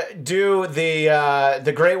gonna do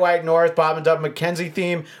the Great White North Bob and Doug McKenzie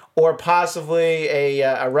theme, or possibly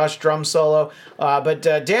a Rush drum solo. But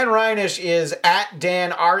Dan Reynish is at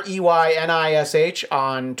Dan Reynish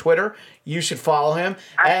on Twitter. You should follow him.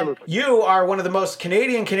 Absolutely. And you are one of the most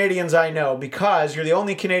Canadian Canadians I know because you're the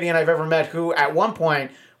only Canadian I've ever met who at one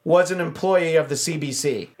point was an employee of the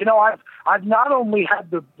CBC. You know, I've not only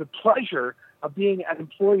had the pleasure of being an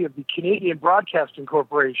employee of the Canadian Broadcasting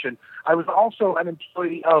Corporation, I was also an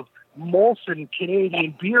employee of Molson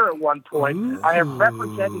Canadian Beer at one point. Ooh. I have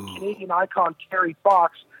represented Canadian icon Terry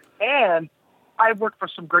Fox, and I've worked for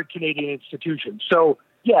some great Canadian institutions. So,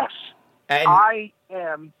 yes, and I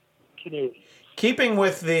am Canadian. Keeping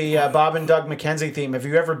with the Bob and Doug McKenzie theme, have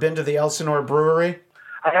you ever been to the Elsinore Brewery?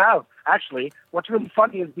 I have. Actually, what's really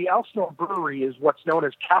funny is the Elsinore Brewery is what's known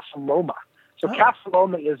as Castle Loma. So Castle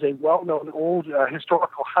Loma is a well-known old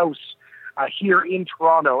historical house here in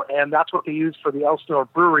Toronto, and that's what they use for the Elsinore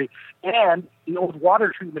Brewery. And the old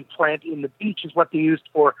water treatment plant in the beach is what they used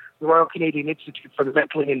for the Royal Canadian Institute for the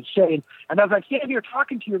Mentally Insane. And as I stand here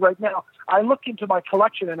talking to you right now, I look into my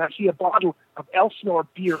collection and I see a bottle of Elsinore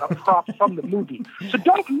beer, a prop from the movie. So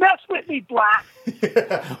don't mess with me, Black.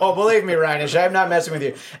 Oh, believe me, Reynish, I'm not messing with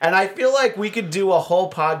you. And I feel like we could do a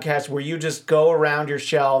whole podcast where you just go around your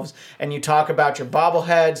shelves and you talk about your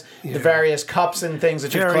bobbleheads, the various cups and things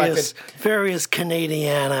that you've collected. Various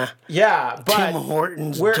Canadiana. Yeah, but Tim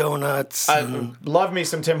Hortons donuts. Love me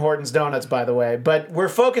some Tim Hortons donuts, by the way. But we're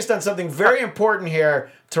focused on something very important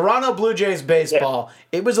here. Toronto Blue Jays baseball.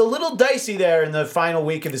 Yeah. It was a little dicey there in the final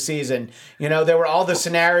week of the season. You know, there were all the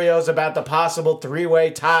scenarios about the possible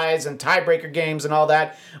three-way ties and tiebreaker games and all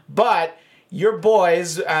that. But your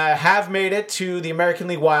boys have made it to the American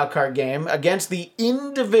League wildcard game against the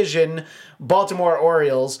in-division Baltimore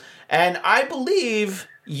Orioles. And I believe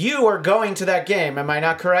you are going to that game. Am I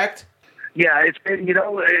not correct? Yeah, it's been,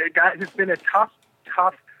 guys, it's been a tough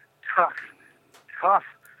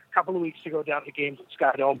couple of weeks to go down to games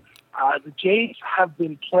at Skydome. The Jays have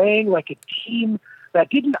been playing like a team that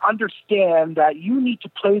didn't understand that you need to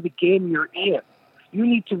play the game you're in. You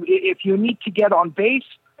need to, if you need to get on base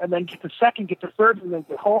and then get to second, get to third, and then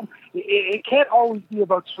get home, it can't always be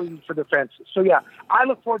about swinging for the fences. So yeah, I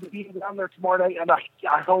look forward to being down there tomorrow night, and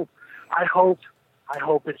I hope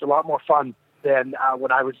it's a lot more fun than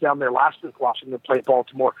when I was down there last week watching them play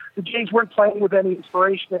Baltimore. The Jays weren't playing with any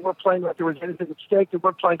inspiration. They weren't playing like there was anything at stake. They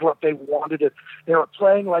weren't playing like they wanted it. They were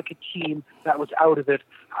playing like a team that was out of it.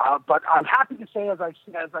 But I'm happy to say, as I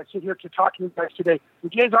sit here to talk to you guys today, the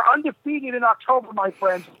Jays are undefeated in October, my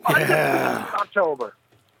friends. Undefeated in October.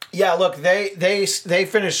 Yeah, look, they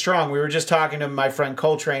finished strong. We were just talking to my friend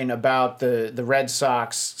Coltrane about the Red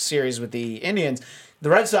Sox series with the Indians. The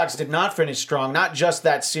Red Sox did not finish strong, not just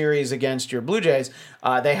that series against your Blue Jays.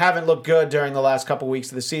 They haven't looked good during the last couple weeks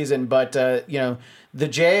of the season, but the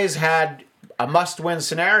Jays had a must-win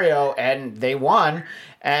scenario, and they won.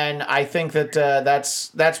 And I think that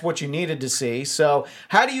that's what you needed to see. So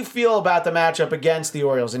how do you feel about the matchup against the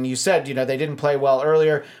Orioles? And you said, they didn't play well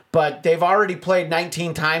earlier, but they've already played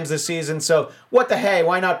 19 times this season. So what the hey,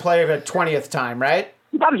 why not play a 20th time, right?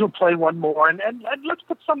 You might as well play one more, and let's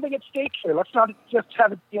put something at stake here. Let's not just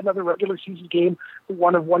have it be another regular season game,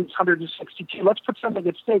 one of 162. Let's put something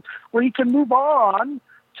at stake where you can move on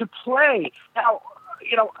to play. Now,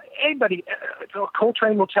 anybody,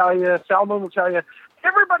 Coltrane will tell you, Salman will tell you,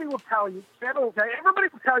 everybody will tell you, everybody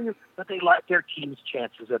will tell you that they like their team's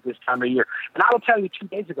chances at this time of year. And I will tell you 2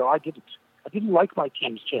 days ago, I didn't like my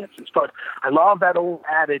team's chances, but I love that old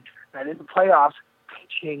adage that in the playoffs,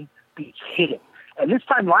 pitching beats hitting. And this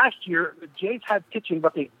time last year, the Jays had pitching,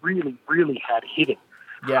 but they really, really had hitting.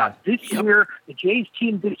 Yeah. This year, the Jays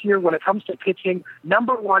team this year, when it comes to pitching,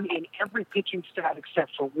 number one in every pitching stat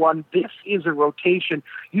except for one. This is a rotation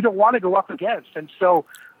you don't want to go up against. And so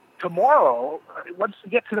tomorrow, once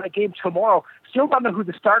we get to that game tomorrow, still don't know who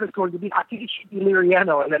the start is going to be. I think it should be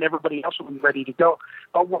Liriano, and then everybody else will be ready to go.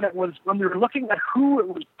 But when we were looking at who it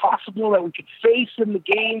was possible that we could face in the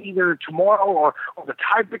game, either tomorrow or the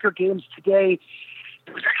tiebreaker games today,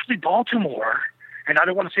 it was actually Baltimore. And I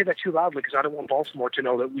don't want to say that too loudly because I don't want Baltimore to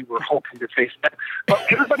know that we were hoping to face them. But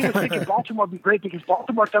everybody was thinking Baltimore would be great because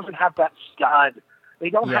Baltimore doesn't have that stud. They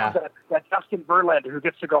don't have that Justin Verlander who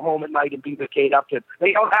gets to go home at night and be the Kate Upton.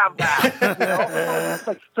 They don't have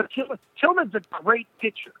that. So Tillman's a great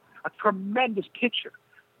pitcher, a tremendous pitcher.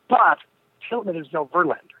 But Tillman is no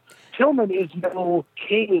Verlander. Tillman is no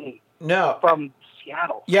King from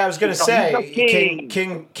Seattle. Yeah, I was going to say,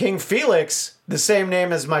 King Felix, the same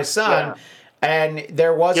name as my son. Yeah. And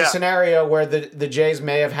there was a scenario where the Jays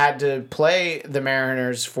may have had to play the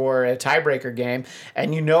Mariners for a tiebreaker game,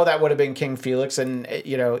 and that would have been King Felix, and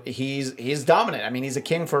he's dominant. I mean, he's a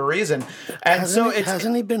king for a reason. And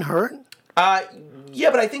hasn't he been hurt?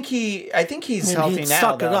 Yeah, but I think he's healthy he'd now.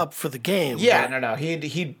 Suck it up for the game. Yeah, no,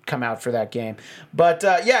 he'd come out for that game. But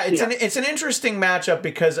it's an interesting matchup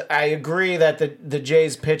because I agree that the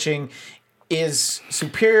Jays pitching is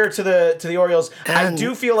superior to the Orioles. And I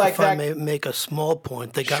do feel like I may make a small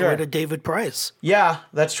point, they got rid of David Price. Yeah,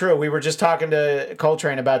 that's true. We were just talking to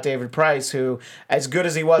Coltrane about David Price, who, as good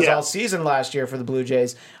as he was all season last year for the Blue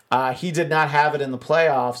Jays, he did not have it in the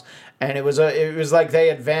playoffs. And it was like they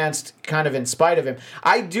advanced kind of in spite of him.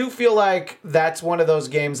 I do feel like that's one of those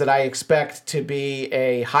games that I expect to be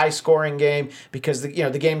a high-scoring game because the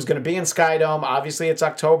game's going to be in Skydome. Obviously, it's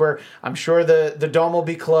October. I'm sure the dome will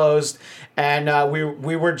be closed. And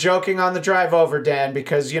we were joking on the drive over, Dan,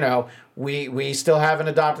 because we still haven't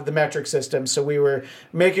adopted the metric system, so we were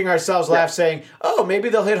making ourselves laugh saying, oh, maybe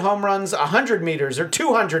they'll hit home runs 100 meters or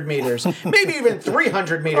 200 meters, maybe even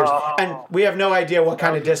 300 meters, and we have no idea what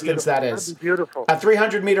kind of distance that is. That'd be beautiful. A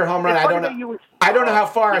 300-meter home run, I don't know how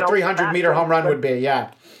far a 300-meter home run would be,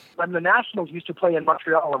 yeah. When the Nationals used to play in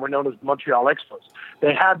Montreal and were known as the Montreal Expos,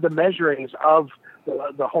 they had the measurings of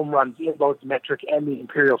the home runs in both the metric and the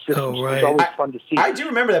imperial systems. Oh, right. It was always fun to see. I do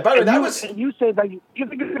remember that. By the way, And you say that you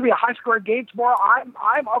think it's going to be a high-scoring game tomorrow?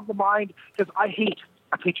 I'm of the mind because I hate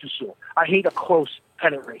a pitcher's duel. I hate a close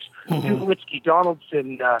pennant race. Tulowitzki,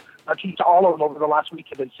 Donaldson, all of them over the last week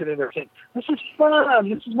have been sitting there saying, this is fun.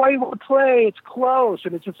 This is why you want to play. It's close.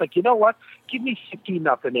 And it's just like, you know what? Give me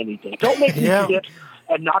 15-0 any day. Don't make me sit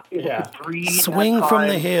and not be able to breathe. Swing from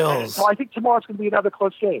the hills. So I think tomorrow's going to be another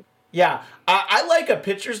close game. Yeah, I like a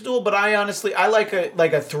pitcher's duel, but I like a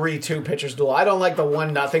 3-2 pitcher's duel. I don't like the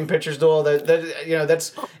 1-0 pitcher's duel.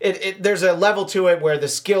 That's it. There's a level to it where the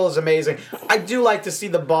skill is amazing. I do like to see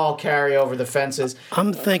the ball carry over the fences.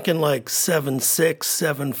 I'm thinking like 7-6,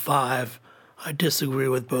 7-5. I disagree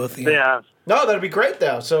with both of you. Yeah. No, that'd be great,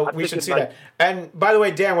 though. So we should see that. And by the way,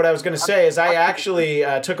 Dan, what I was going to say is I actually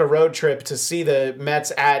took a road trip to see the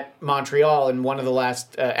Mets at Montreal in one of the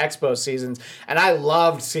last Expo seasons, and I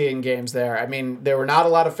loved seeing games there. I mean, there were not a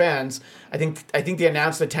lot of fans. I think the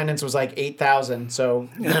announced attendance was like 8,000. So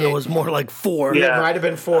and it was more like 4. Yeah, it might have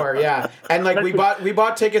been 4. Yeah, and like we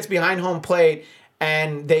bought tickets behind home plate.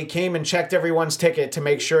 And they came and checked everyone's ticket to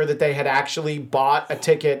make sure that they had actually bought a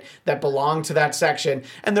ticket that belonged to that section.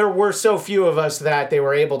 And there were so few of us that they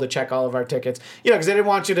were able to check all of our tickets. Because they didn't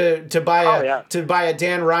want you to buy a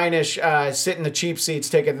Dan Reynish sit in the cheap seats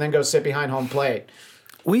ticket and then go sit behind home plate.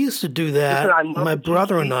 We used to do that, my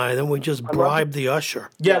brother and I, then we just bribed the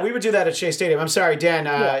usher. Yeah, we would do that at Shea Stadium. I'm sorry, Dan,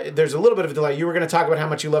 there's a little bit of a delay. You were going to talk about how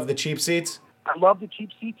much you love the cheap seats? I love the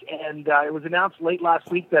cheap seats, and it was announced late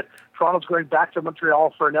last week that Toronto's going back to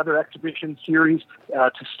Montreal for another exhibition series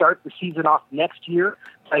to start the season off next year,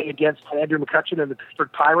 playing against Andrew McCutcheon and the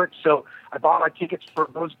Pittsburgh Pirates. So I bought my tickets for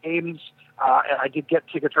those games, and I did get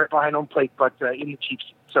tickets right behind home plate, but in the cheap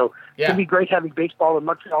seats. So it's going to be great having baseball in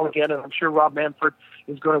Montreal again, and I'm sure Rob Manfred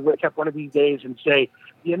is going to wake up one of these days and say,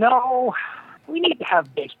 we need to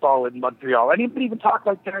have baseball in Montreal. And he would even talk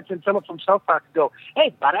like Terrence and Phillip from South Park and go,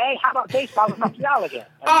 hey, buddy, how about baseball in Montreal again?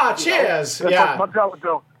 And, cheers. Yeah. Montreal would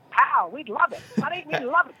go, pal, we'd love it. Buddy, we'd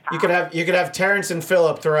love it, pal. You could have Terrence and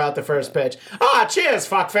Phillip throw out the first pitch. Cheers,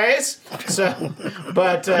 fuckface. So,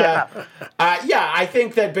 but I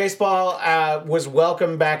think that baseball was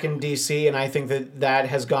welcome back in DC, and I think that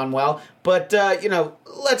has gone well. But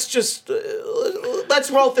let's let's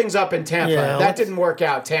roll things up in Tampa. Yeah, that didn't work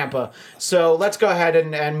out, Tampa. So let's go ahead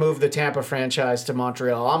and move the Tampa franchise to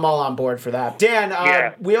Montreal. I'm all on board for that.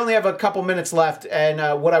 Dan, we only have a couple minutes left,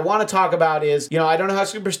 and what I want to talk about is, I don't know how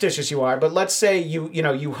superstitious you are, but let's say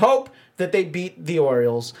you hope that they beat the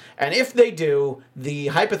Orioles, and if they do, the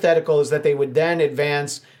hypothetical is that they would then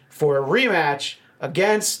advance for a rematch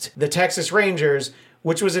against the Texas Rangers,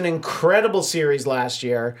 which was an incredible series last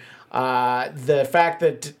year. The fact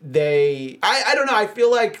that I don't know, I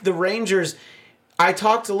feel like the Rangers, I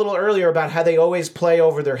talked a little earlier about how they always play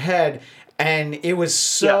over their head, and it was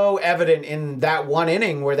so evident in that one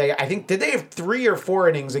inning where did they have 3 or 4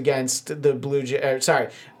 innings against the Blue Jays?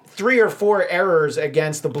 3 or 4 errors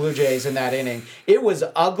against the Blue Jays in that inning. It was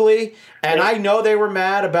ugly, and I know they were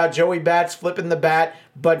mad about Joey Bats flipping the bat,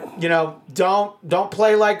 but don't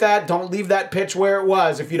play like that. Don't leave that pitch where it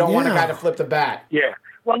was if you don't want a guy to flip the bat. Yeah.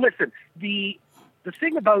 Well, listen, the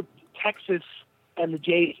thing about Texas and the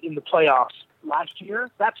Jays in the playoffs last year,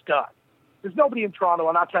 that's done. There's nobody in Toronto,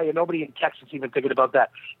 and I'll tell you, nobody in Texas even thinking about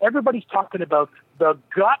that. Everybody's talking about the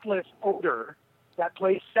gutless odor that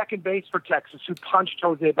plays second base for Texas, who punched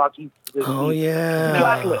Jose Bautista.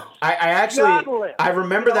 Yeah. I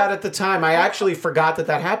remember that at the time. I actually forgot that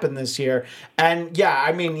happened this year. And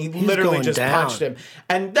he literally just punched him.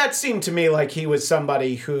 And that seemed to me like he was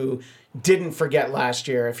somebody who didn't forget last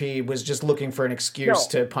year if he was just looking for an excuse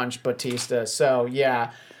to punch Bautista. So,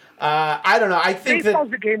 I don't know. I think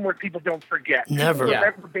baseball's a game where people don't forget. Never. You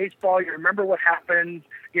remember baseball. You remember what happened,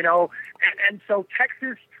 And so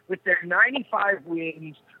Texas, with their 95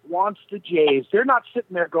 wins, wants the Jays. They're not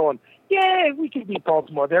sitting there going, "Yeah, we can beat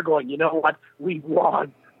Baltimore." They're going, "You know what? We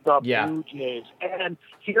want the Blue Jays." And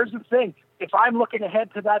here's the thing: if I'm looking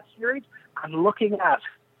ahead to that series, I'm looking at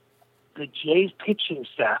the Jays pitching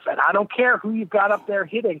staff, and I don't care who you've got up there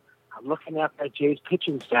hitting. I'm looking at that Jays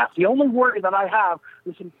pitching staff. The only worry that I have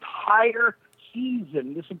this entire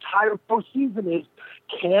season, this entire postseason, is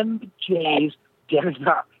can the Jays get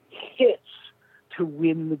enough hits to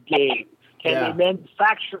win the game? Can they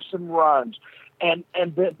manufacture some runs? And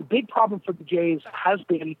the big problem for the Jays has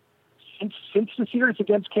been since the series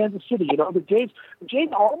against Kansas City. The Jays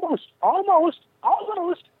almost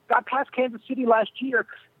got past Kansas City last year,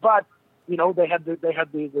 but they had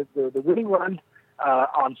the winning run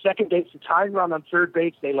on second base, the tying run on third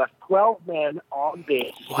base. They left 12 men on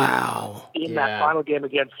base. Wow! In that final game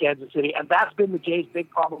against Kansas City, and that's been the Jays' big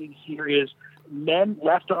problem this year is men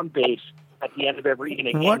left on base at the end of every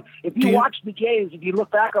inning. And if you watch the Jays, if you look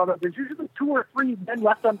back on it, there's usually 2 or 3 men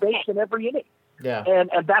left on base in every inning. Yeah. And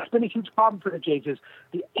that's been a huge problem for the Jays is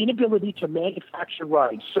the inability to manufacture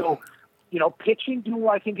runs. So, pitching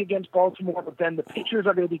I think against Baltimore, but then the pitchers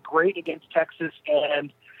are going to be great against Texas.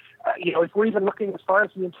 And, if we're even looking as far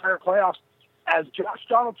as the entire playoffs, as Josh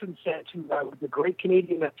Donaldson said to the great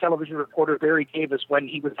Canadian television reporter Barry Davis when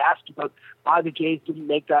he was asked about why the Jays didn't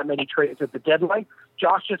make that many trades at the deadline,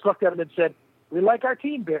 Josh just looked at him and said, "We like our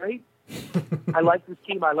team, Barry. I like this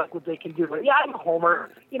team. I like what they can do." But I'm a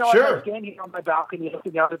homer. I'm standing on my balcony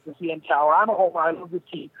looking out at the CN Tower. I'm a homer. I love this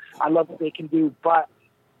team. I love what they can do. But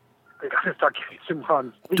they got to start getting some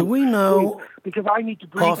runs. Do we know because I need to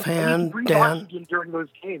breathe offhand, Dan, during those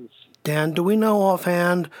games. Dan, do we know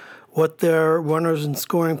offhand what their runners in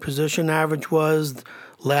scoring position average was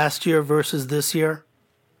last year versus this year?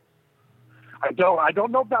 I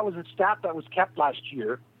don't know if that was a stat that was kept last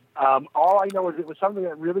year. All I know is it was something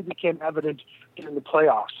that really became evident in the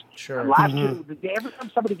playoffs. Sure. Last year, every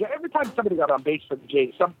time somebody got on base for the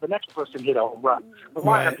Jays, the next person hit a home run. The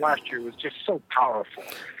lineup last year was just so powerful.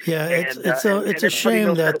 Yeah, it's a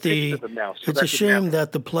shame that the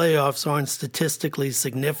playoffs aren't statistically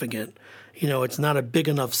significant. It's not a big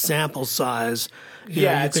enough sample size. You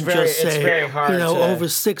can just say, it's very hard over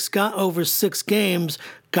six games,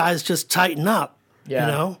 guys just tighten up.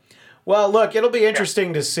 Yeah. Well, look, it'll be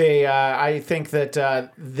interesting to see. I think that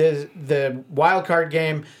the wild card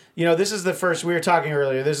game, this is the first, we were talking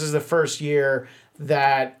earlier, this is the first year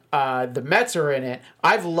that the Mets are in it.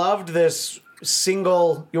 I've loved this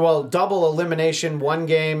double elimination, one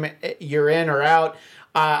game, you're in or out.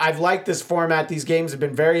 I've liked this format. These games have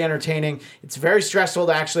been very entertaining. It's very stressful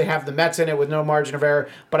to actually have the Mets in it with no margin of error,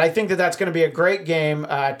 but I think that that's going to be a great game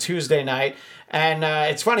Tuesday night. And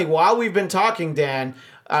it's funny, while we've been talking, Dan,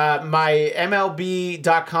 my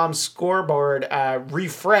MLB.com scoreboard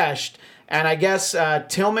refreshed, and I guess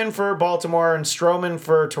Tillman for Baltimore and Stroman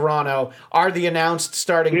for Toronto are the announced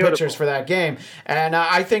starting pitchers for that game. And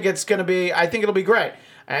I think it'll be great.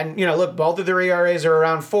 And, look, both of their ERAs are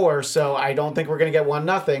around 4, so I don't think we're going to get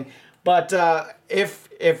 1-0. But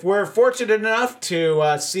if we're fortunate enough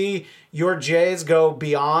to see your Jays go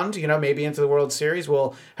beyond, maybe into the World Series,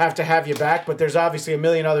 we'll have to have you back. But there's obviously a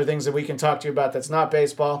million other things that we can talk to you about that's not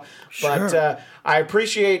baseball. Sure. But I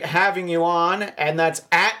appreciate having you on, and that's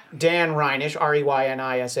at Dan Reynish,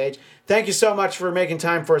 Reynish. Thank you so much for making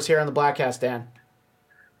time for us here on the Bladtcast, Dan.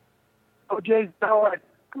 Oh, Jay's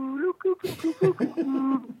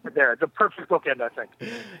there, the perfect bookend, I think.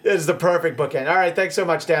 It is the perfect bookend. All right, thanks so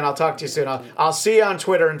much, Dan. I'll talk to you soon. I'll see you on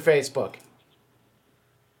Twitter and Facebook.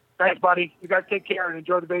 Thanks, buddy. You guys take care and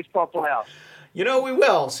enjoy the baseball playoffs. We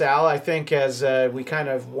will, Sal. I think as we kind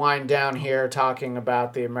of wind down here talking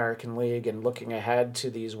about the American League and looking ahead to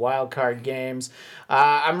these wild card games,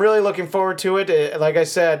 I'm really looking forward to it. Like I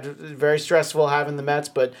said, very stressful having the Mets,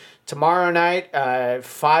 but tomorrow night,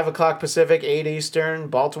 5 o'clock Pacific, 8 Eastern,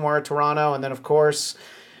 Baltimore, Toronto, and then, of course,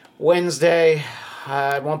 Wednesday,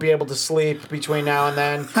 I won't be able to sleep between now and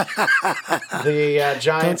then. The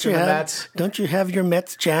Giants and the Mets. Don't you have your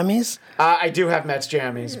Mets jammies? I do have Mets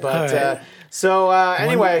jammies, but... Right.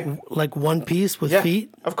 Anyway, like one piece with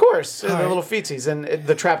feet? Of course, the right. little feetsies and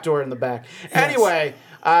the trapdoor in the back. Yes. Anyway,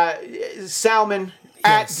 Salman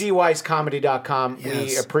at Yes. dweisscomedy.com. We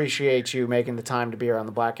Yes. appreciate you making the time to be here on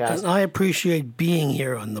the Bladtcast. And I appreciate being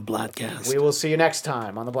here on the Bladtcast. We will see you next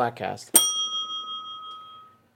time on the Bladtcast.